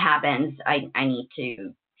when that happens, I need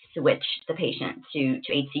to switch the patient to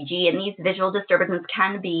HCG, and these visual disturbances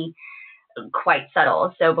can be quite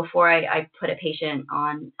subtle. So before I put a patient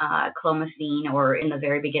on clomiphene, or in the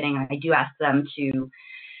very beginning, I do ask them to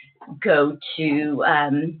go to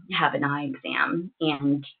have an eye exam,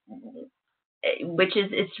 and which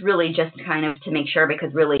is, it's really just kind of to make sure,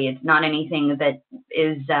 because really it's not anything that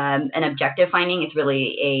is an objective finding. It's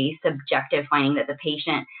really a subjective finding that the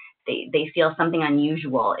patient, they feel something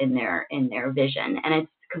unusual in their vision, and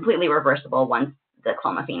it's completely reversible once the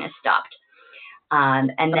clomiphene is stopped.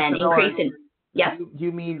 And then increase in, yes. Do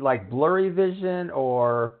you mean like blurry vision,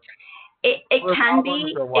 or it can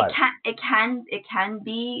be, it can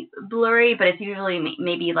be blurry, but it's usually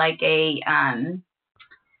maybe like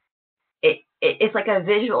it's like a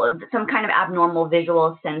visual, some kind of abnormal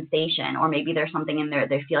visual sensation, or maybe there's something in there,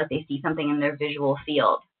 they feel like they see something in their visual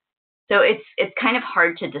field. So it's kind of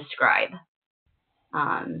hard to describe.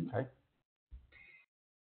 Okay.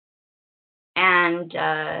 And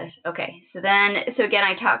okay, so again,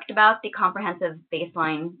 I talked about the comprehensive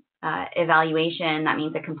baseline evaluation. That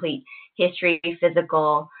means a complete history,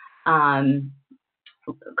 physical,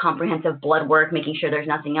 comprehensive blood work, making sure there's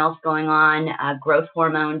nothing else going on, growth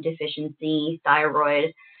hormone deficiency,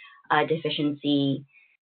 thyroid deficiency,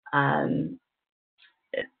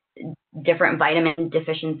 different vitamin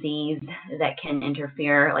deficiencies that can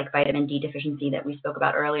interfere, like vitamin D deficiency that we spoke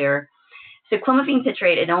about earlier. So clomiphene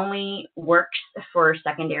citrate, it only works for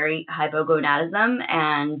secondary hypogonadism,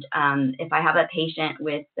 and if I have a patient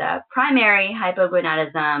with primary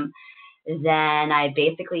hypogonadism, then I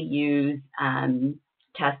basically use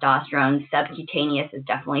testosterone. Subcutaneous is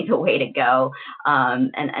definitely the way to go,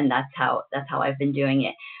 and that's how I've been doing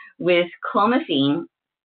it. With clomiphene,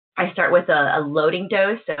 I start with a loading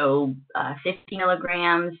dose, so 50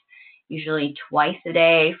 milligrams, usually twice a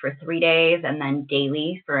day for 3 days, and then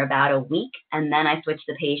daily for about a week. And then I switch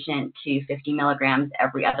the patient to 50 milligrams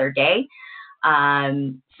every other day.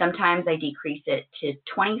 Sometimes I decrease it to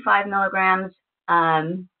 25 milligrams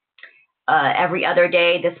every other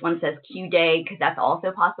day. This one says Q day, because that's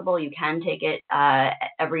also possible. You can take it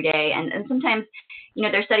every day. And sometimes,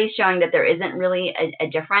 there's studies showing that there isn't really a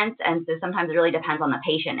difference. And so sometimes it really depends on the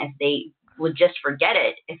patient. If they would just forget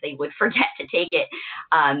it, if they would forget to take it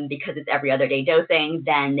because it's every other day dosing,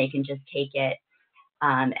 then they can just take it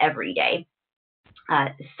every day.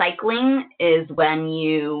 Cycling is when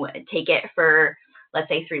you take it for, let's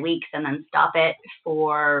say, 3 weeks and then stop it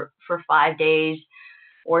for 5 days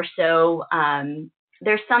or so.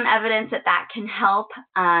 There's some evidence that can help.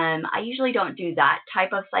 I usually don't do that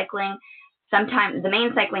type of cycling. Sometimes the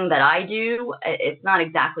main cycling that I do, it's not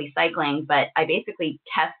exactly cycling, but I basically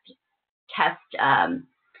test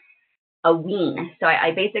a wean. So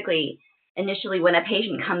I basically, initially when a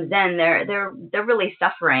patient comes in, they're really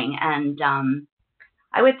suffering, and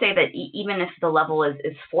I would say that even if the level is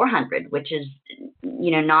 400, which is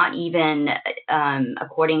not even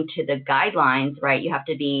according to the guidelines, right? You have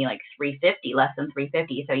to be like 350, less than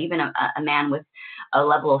 350. So even a man with a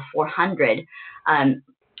level of 400,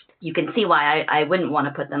 you can see why I wouldn't want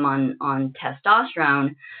to put them on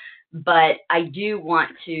testosterone. but I do want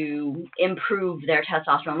to improve their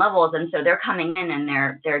testosterone levels, and so they're coming in and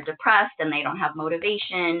they're depressed and they don't have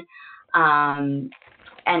motivation, and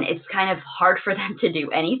it's kind of hard for them to do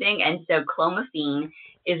anything. And so clomiphene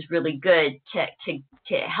is really good to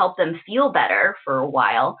help them feel better for a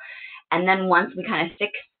while, and then once we kind of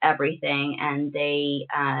fix everything and they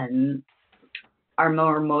are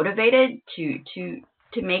more motivated to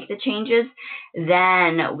make the changes,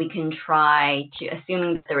 then we can try to,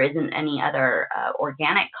 assuming that there isn't any other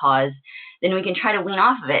organic cause, then we can try to wean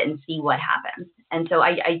off of it and see what happens. And so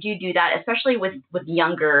I do that, especially with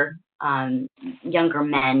younger men.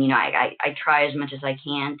 You know, I try as much as I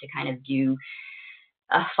can to kind of do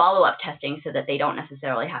a follow-up testing so that they don't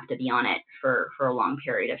necessarily have to be on it for a long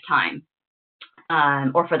period of time.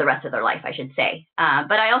 Or for the rest of their life, I should say. But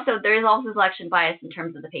there is also selection bias in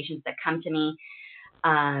terms of the patients that come to me.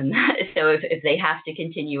 So if they have to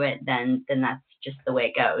continue it, then that's just the way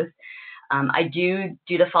it goes. I do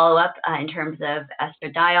the follow-up in terms of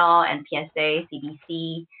estradiol and PSA,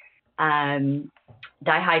 CBC,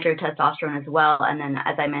 dihydrotestosterone as well. And then,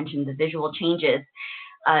 as I mentioned, the visual changes.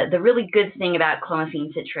 The really good thing about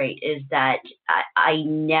clomiphene citrate is that I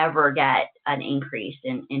never get an increase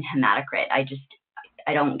in hematocrit.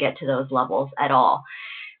 I don't get to those levels at all.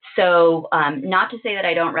 So not to say that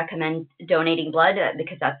I don't recommend donating blood,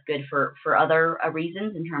 because that's good for other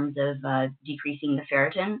reasons in terms of decreasing the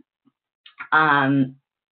ferritin.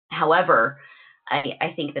 However,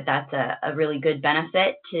 I think that that's a really good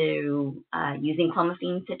benefit to using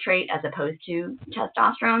clomiphene citrate as opposed to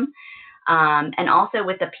testosterone. And also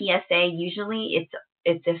with the PSA, usually it's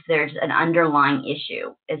if there's an underlying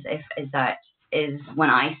issue, is when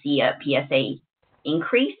I see a PSA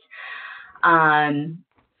increase.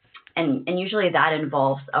 And usually that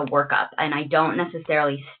involves a workup, and I don't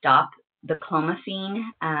necessarily stop the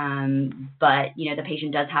clomiphene, but the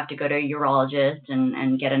patient does have to go to a urologist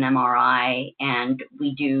and get an MRI, and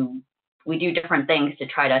we do different things to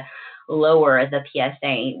try to lower the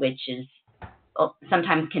PSA, which is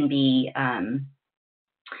sometimes can be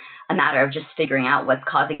a matter of just figuring out what's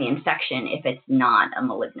causing the infection if it's not a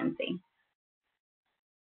malignancy.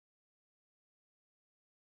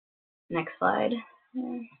 Next slide.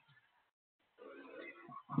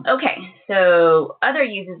 Okay, so other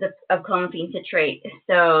uses of clomiphene citrate.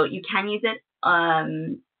 So you can use it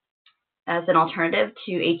as an alternative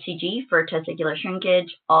to HCG for testicular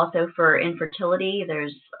shrinkage, also for infertility.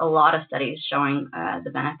 There's a lot of studies showing the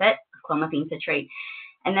benefit of clomiphene citrate.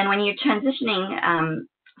 And then when you're transitioning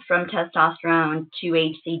from testosterone to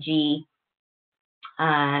HCG,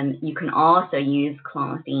 you can also use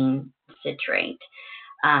clomiphene citrate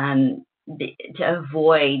to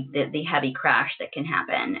avoid the heavy crash that can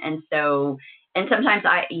happen. And sometimes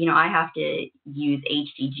I have to use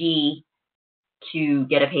HCG to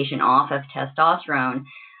get a patient off of testosterone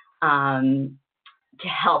to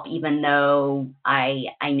help, even though I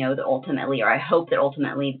know that ultimately, or I hope that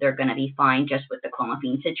ultimately, they're going to be fine just with the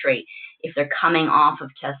clomiphene citrate. If they're coming off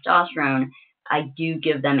of testosterone, I do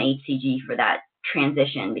give them HCG for that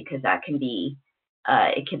transition, because that can be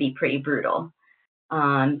it can be pretty brutal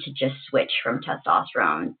to just switch from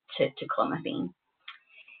testosterone to clomiphene.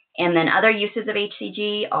 And then other uses of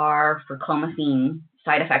HCG are for clomiphene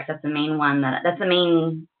side effects. That's the main one. That's the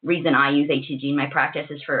main reason I use HCG in my practice,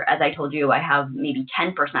 is for, as I told you, I have maybe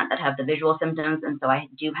 10% that have the visual symptoms, and so I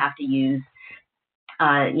do have to use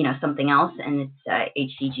something else, and it's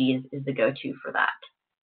HCG is the go-to for that.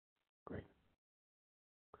 Great.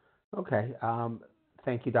 Okay.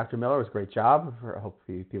 Thank you, Dr. Miller. It was a great job.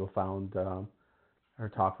 Hopefully people found her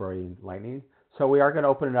talk very enlightening. So we are going to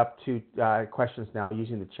open it up to questions now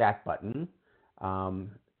using the chat button.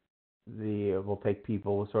 We'll take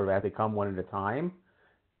people sort of as they come, one at a time.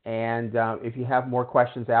 And if you have more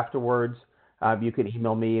questions afterwards, you can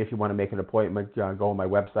email me if you want to make an appointment. Go on my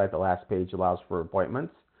website. The last page allows for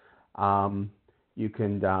appointments. You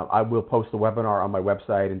can. I will post the webinar on my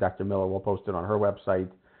website, and Dr. Miller will post it on her website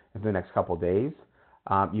in the next couple of days.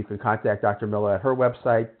 You can contact Dr. Miller at her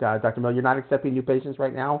website. Dr. Miller, you're not accepting new patients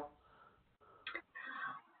right now?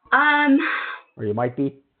 Or you might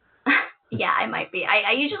be? Yeah, I might be.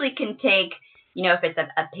 I usually can take, if it's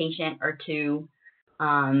a patient or two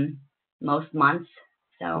most months.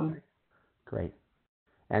 So. Okay. Great.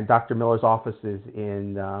 And Dr. Miller's office is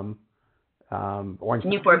in Orange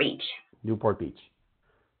Newport Beach. Newport Beach.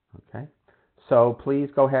 Okay. So please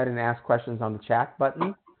go ahead and ask questions on the chat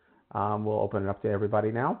button. We'll open it up to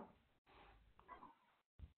everybody now.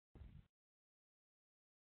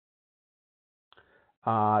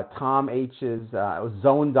 Tom H's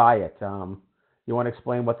zone diet. You want to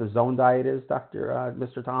explain what the zone diet is,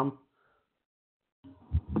 Mr. Tom?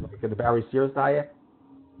 The Barry Sears diet?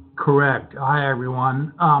 Correct. Hi,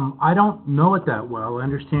 everyone. I don't know it that well. I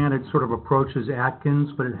understand it sort of approaches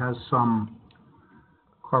Atkins, but it has some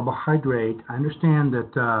carbohydrate. I understand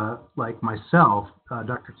that, like myself,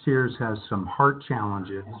 Dr. Sears has some heart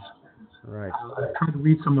challenges. Right. I tried to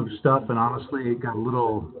read some of his stuff, and honestly, it got a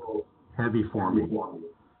little heavy for me.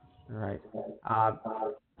 Right.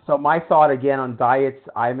 So my thought again on diets,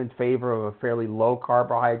 I'm in favor of a fairly low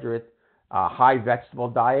carbohydrate, high vegetable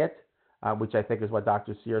diet, which I think is what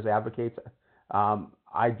Dr. Sears advocates.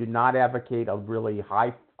 I do not advocate a really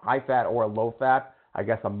high fat or a low fat. I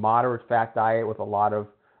guess a moderate fat diet with a lot of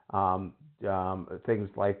things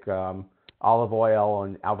like olive oil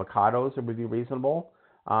and avocados would be reasonable.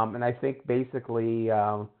 And I think basically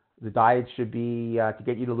the diet should be to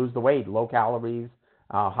get you to lose the weight, low calories,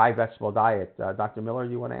 high vegetable diet. Dr. Miller,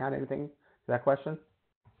 you want to add anything to that question?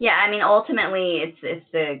 Yeah, I mean, ultimately, it's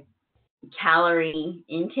the calorie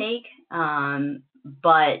intake,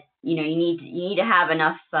 but you need to have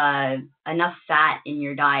enough fat in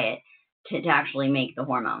your diet to actually make the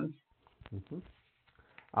hormones. Mm-hmm.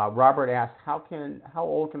 Robert asked, how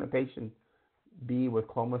old can a patient be with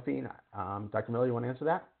clomiphene? Dr. Miller, you want to answer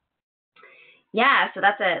that? Yeah, so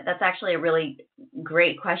that's actually a really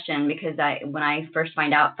great question, because when I first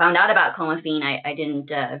found out about clomiphene, I didn't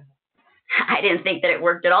I didn't think that it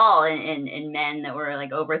worked at all in men that were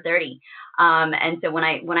like over 30. And so when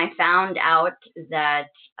I found out that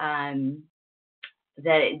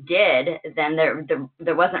that it did, then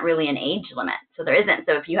there wasn't really an age limit. So there isn't.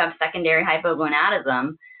 So if you have secondary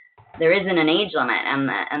hypogonadism, there isn't an age limit.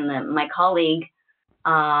 And my colleague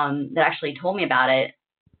that actually told me about it,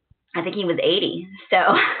 I think he was 80. So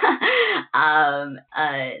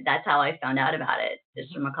that's how I found out about it,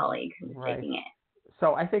 just from a colleague who was taking it.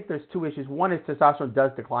 So I think there's two issues. One is testosterone does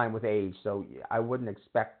decline with age, so I wouldn't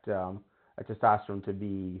expect a testosterone to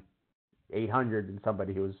be 800 in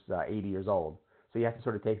somebody who's 80 years old. So you have to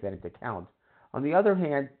sort of take that into account. On the other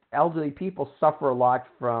hand, elderly people suffer a lot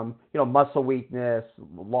from muscle weakness,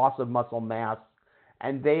 loss of muscle mass,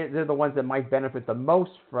 and they're the ones that might benefit the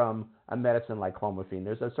most from a medicine like clomiphene.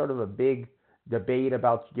 There's a sort of a big debate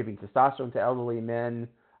about giving testosterone to elderly men.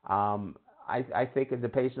 I think as a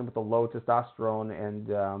patient with a low testosterone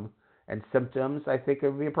and symptoms, I think it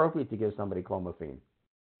would be appropriate to give somebody clomiphene.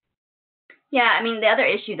 Yeah, I mean, the other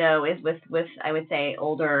issue though is with I would say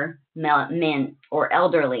older men or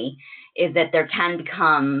elderly, is that there can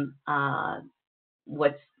become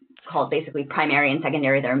what's called basically primary and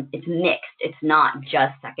secondary. It's mixed. It's not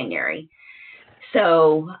just secondary.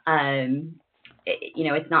 So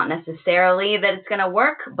it's not necessarily that it's going to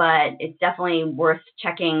work, but it's definitely worth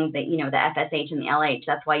checking the FSH and the LH.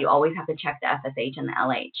 That's why you always have to check the FSH and the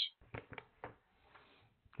LH.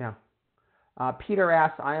 Yeah. Peter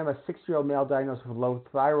asks, I am a 6-year-old male diagnosed with low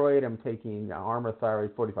thyroid. I'm taking Armour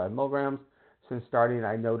Thyroid 45 milligrams. Since starting,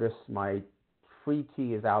 I noticed my free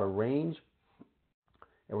T is out of range.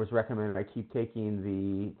 It was recommended I keep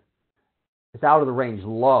taking it's out of the range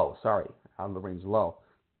low. Sorry, out of the range low.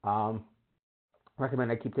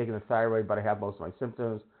 Recommend I keep taking the thyroid, but I have most of my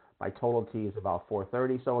symptoms. My total T is about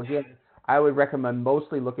 430. So again, I would recommend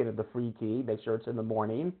mostly looking at the free T. Make sure it's in the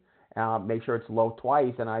morning. Make sure it's low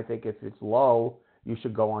twice. And I think if it's low, you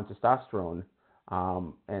should go on testosterone.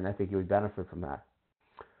 And I think you would benefit from that.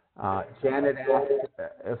 Janet asked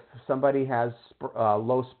if somebody has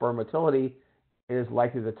low sperm motility, it is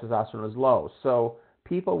likely that testosterone is low. So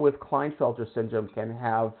people with Klinefelter syndrome can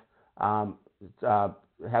have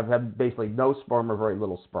basically no sperm or very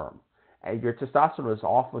little sperm. And your testosterone is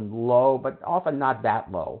often low, but often not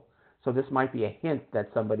that low. So this might be a hint that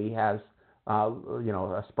somebody has,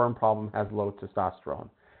 a sperm problem, has low testosterone.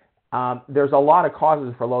 There's a lot of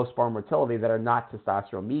causes for low sperm motility that are not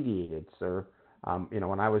testosterone mediated. So,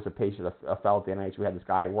 when I was a patient, a fellow at the NIH, we had this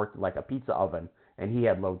guy who worked like a pizza oven, and he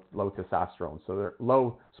had low testosterone. So they're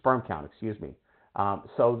low sperm count, excuse me.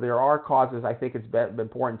 So there are causes. I think it's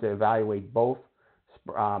important to evaluate both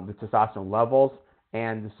the testosterone levels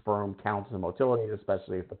and the sperm counts and motility,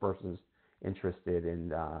 especially if the person is interested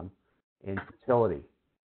in fertility.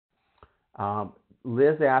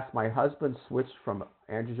 Liz asked, my husband switched from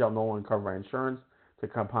androgel no longer covered by insurance to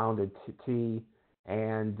compounded T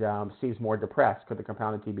and seems more depressed. Could the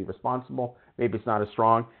compounded T be responsible? Maybe it's not as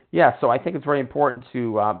strong. Yeah, so I think it's very important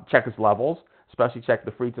to check his levels, especially check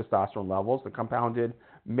the free testosterone levels. The compounded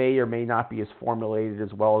may or may not be as formulated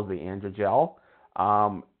as well as the androgel.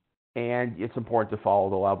 And it's important to follow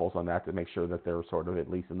the levels on that to make sure that they're sort of at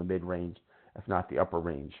least in the mid-range, if not the upper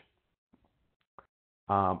range.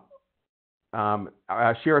 Shira,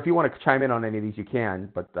 if you want to chime in on any of these, you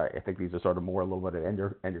can, but I think these are sort of more a little bit of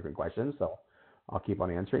endocrine questions. So, I'll keep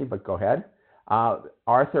on answering, but go ahead.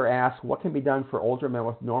 Arthur asks, what can be done for older men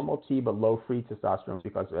with normal T but low free testosterone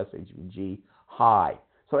because of SHBG high?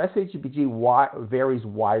 So SHBG varies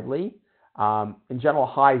widely. In general,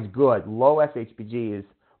 high is good. Low SHBG is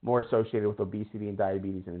more associated with obesity and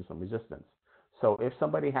diabetes and insulin resistance. So if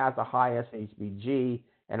somebody has a high SHBG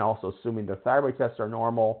and also assuming their thyroid tests are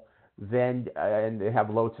normal, then and they have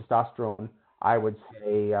low testosterone, I would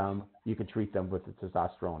say you could treat them with the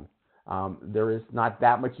testosterone. There is not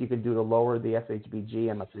that much you can do to lower the SHBG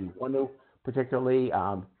unless you want to particularly.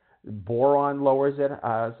 Boron lowers it,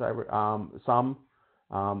 some.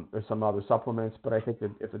 There's some other supplements, but I think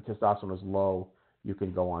that if the testosterone is low, you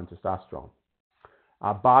can go on testosterone.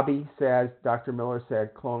 Bobby says, Dr. Miller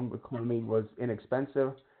said clomid was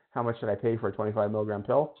inexpensive. How much should I pay for a 25 milligram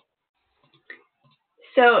pill?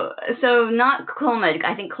 So not clomid.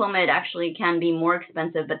 I think clomid actually can be more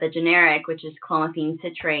expensive, but the generic, which is clomiphene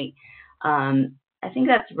citrate, I think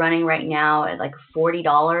that's running right now at like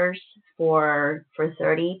 $40 for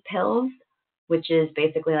 30 pills, which is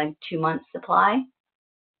basically like 2 months supply.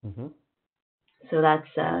 Mm-hmm. So that's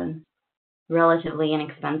relatively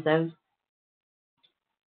inexpensive.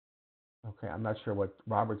 Okay, I'm not sure what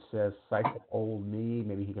Robert says. Cycle old me.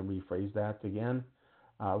 Maybe he can rephrase that again.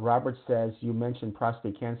 Robert says, you mentioned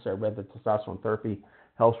prostate cancer. I read that testosterone therapy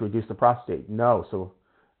helps reduce the prostate. No, so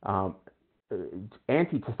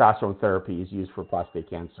anti-testosterone therapy is used for prostate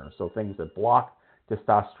cancer. So things that block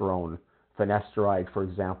testosterone, finasteride, for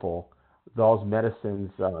example, those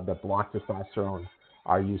medicines that block testosterone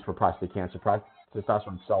are used for prostate cancer.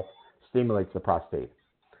 Testosterone itself stimulates the prostate.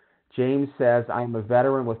 James says, I'm a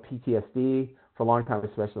veteran with PTSD for a long time,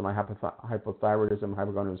 especially my hypothyroidism,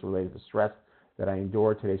 hypogoandism related to stress that I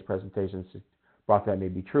endured. Today's presentation brought that may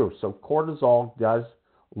be true. So cortisol does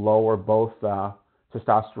lower both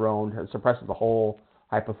testosterone, it suppresses the whole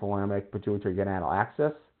hypothalamic pituitary gonadal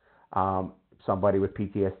axis. Somebody with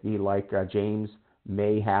PTSD like James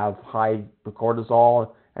may have high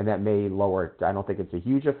cortisol, and that may lower it. I don't think it's a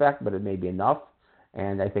huge effect, but it may be enough.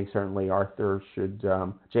 And I think certainly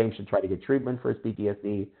James should try to get treatment for his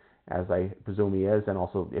PTSD, as I presume he is, and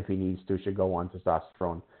also if he needs to, should go on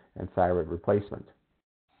testosterone and thyroid replacement.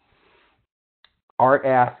 Art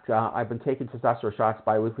asks, I've been taking testosterone shots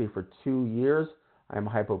biweekly for 2 years. I'm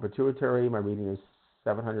hypopituitary. My reading is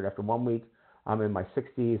 700 after 1 week. I'm in my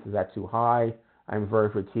 60s. Is that too high? I'm very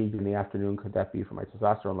fatigued in the afternoon. Could that be for my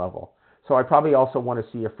testosterone level? So I probably also want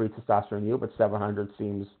to see a free testosterone you, but 700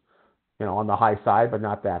 seems on the high side, but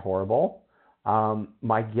not that horrible.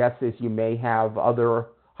 My guess is you may have other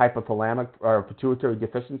hypothalamic or pituitary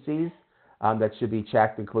deficiencies that should be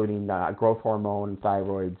checked, including growth hormone,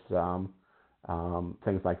 thyroids,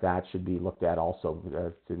 things like that should be looked at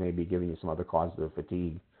also to maybe giving you some other causes of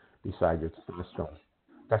fatigue besides your testosterone.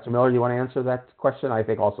 Dr. Miller, do you want to answer that question? I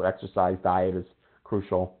think also exercise, diet is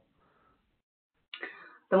crucial.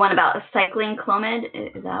 The one about cycling clomid,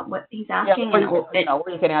 is that what he's asking? Yeah, or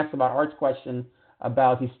you can ask about Art's question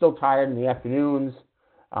about he's still tired in the afternoons,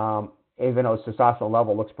 even though his testosterone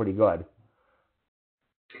level looks pretty good.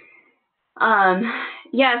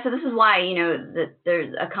 Yeah, so this is why, that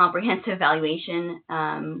there's a comprehensive evaluation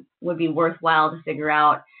would be worthwhile to figure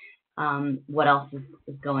out what else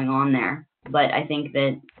is going on there. But I think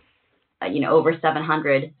that, over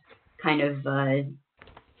 700 kind of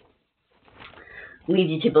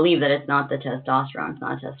leads you to believe that it's not the testosterone. It's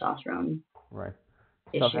not a testosterone right.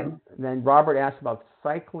 issue. So then Robert asked about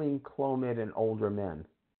cycling clomid in older men.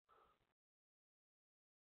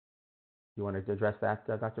 You want to address that,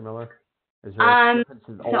 Dr. Miller? Is there a difference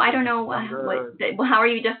in so I don't know how are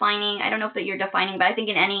you defining? I don't know if that you're defining, but I think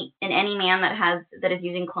in any man that is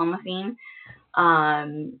using clomiphene,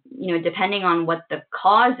 depending on what the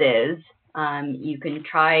cause is, you can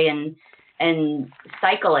try and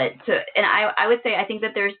cycle it. And I would say I think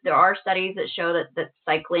that there are studies that show that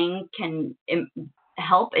cycling can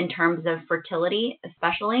help in terms of fertility,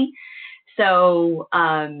 especially. So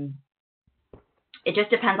it just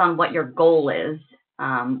depends on what your goal is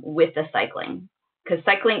with the cycling, because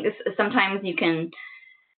cycling is sometimes you can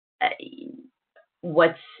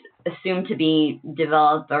what's assumed to be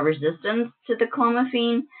develop a resistance to the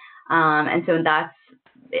clomiphene, and so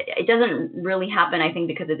it doesn't really happen, I think,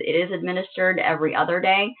 because it is administered every other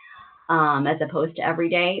day as opposed to every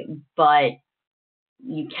day, but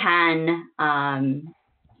you can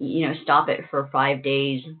stop it for 5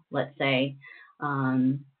 days, let's say,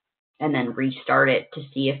 and then restart it to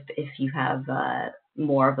see if you have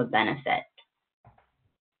more of a benefit.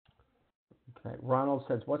 Okay. Ronald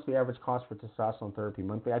says, what's the average cost for testosterone therapy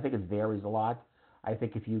monthly? I think it varies a lot. I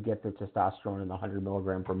think if you get the testosterone in the 100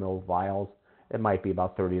 milligram per mil vials, it might be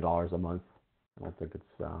about $30 a month. I don't think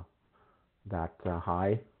it's that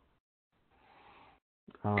high.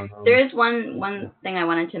 There is one thing I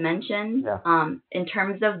wanted to mention. Yeah. In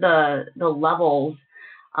terms of the levels,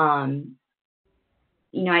 I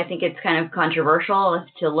think it's kind of controversial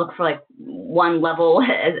to look for like one level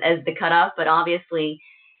as the cutoff, but obviously,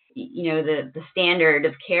 the standard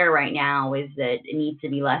of care right now is that it needs to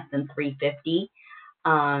be less than 350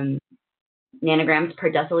 nanograms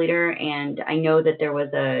per deciliter. And I know that there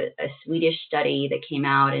was a Swedish study that came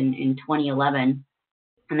out in 2011,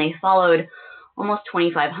 and they followed almost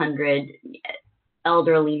 2,500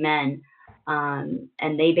 elderly men.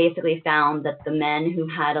 And they basically found that the men who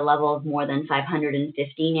had a level of more than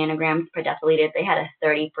 550 nanograms per deciliter, they had a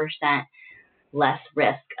 30% less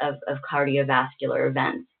risk of cardiovascular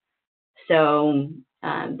events. So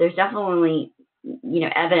there's definitely,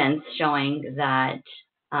 evidence showing that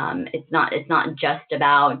it's not just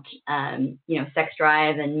about, sex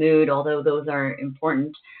drive and mood, although those are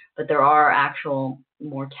important, but there are actual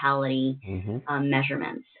mortality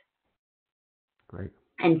measurements. Great.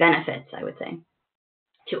 And benefits, I would say,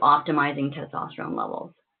 to optimizing testosterone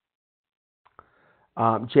levels.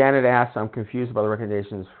 Janet asks, I'm confused about the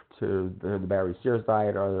recommendations to the Barry Sears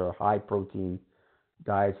diet. Are there high protein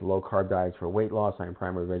diets, low carb diets for weight loss? I am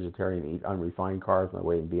primarily vegetarian and eat unrefined carbs. My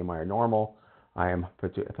weight and BMI are normal. I am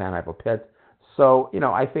pan-hypopit. So,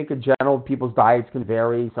 I think in general, people's diets can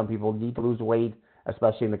vary. Some people need to lose weight,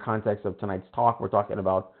 especially in the context of tonight's talk. We're talking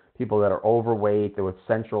about people that are overweight, that with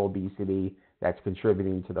central obesity, that's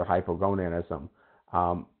contributing to their hypogonadism.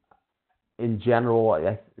 In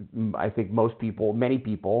general, I think many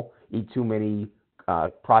people eat too many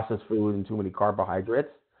processed food and too many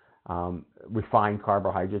carbohydrates, refined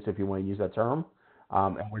carbohydrates, if you want to use that term.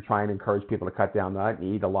 And we're trying to encourage people to cut down that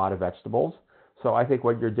and eat a lot of vegetables. So I think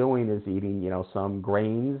what you're doing is eating, some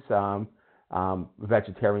grains,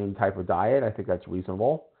 vegetarian type of diet. I think that's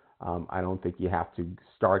reasonable. I don't think you have to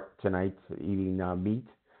start tonight eating meat.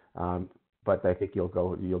 But I think you'll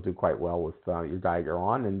do quite well with your diet you're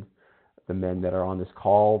on, and the men that are on this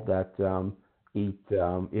call that eat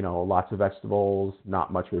lots of vegetables,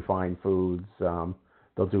 not much refined foods,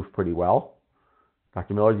 they'll do pretty well.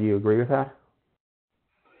 Dr. Miller, do you agree with that?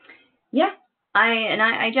 Yeah,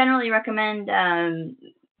 I generally recommend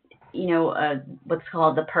what's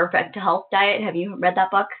called the Perfect Health Diet. Have you read that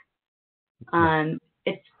book?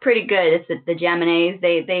 It's pretty good. It's the Jamanese.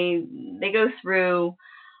 They go through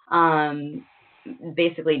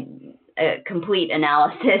basically a complete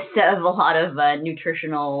analysis of a lot of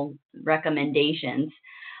nutritional recommendations.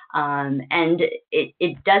 And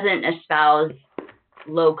it doesn't espouse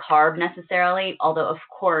low carb necessarily, although of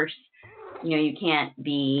course, you can't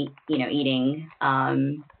be, eating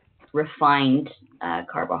refined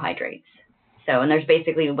carbohydrates. So, and there's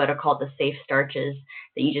basically what are called the safe starches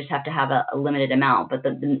that you just have to have a limited amount. But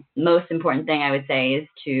the most important thing I would say is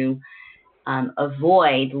to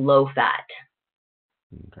avoid low fat.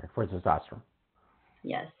 Okay, for testosterone.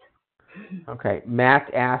 Yes. Okay,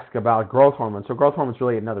 Matt asked about growth hormone. So growth hormone is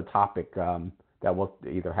really another topic that we'll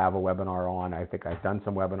either have a webinar on. I think I've done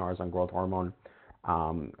some webinars on growth hormone.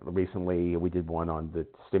 Recently, we did one on the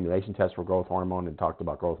stimulation test for growth hormone and talked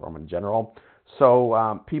about growth hormone in general.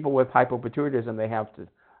 So people with hypopituitarism, they have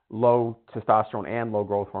low testosterone and low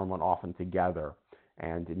growth hormone often together.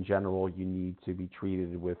 And in general, you need to be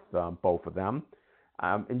treated with both of them.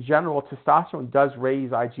 In general, testosterone does raise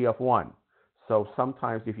IGF-1. So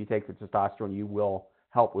sometimes if you take the testosterone, you will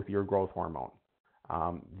help with your growth hormone.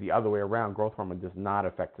 The other way around, growth hormone does not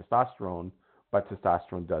affect testosterone, but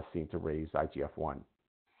testosterone does seem to raise IGF-1.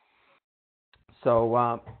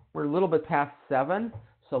 So we're a little bit past 7,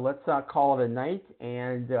 so let's call it a night,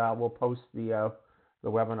 and we'll post the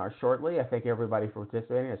webinar shortly. I thank everybody for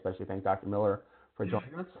participating, especially thank Dr. Miller for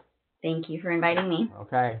joining us. Thank you for inviting me.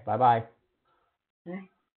 Okay, bye-bye. Bye.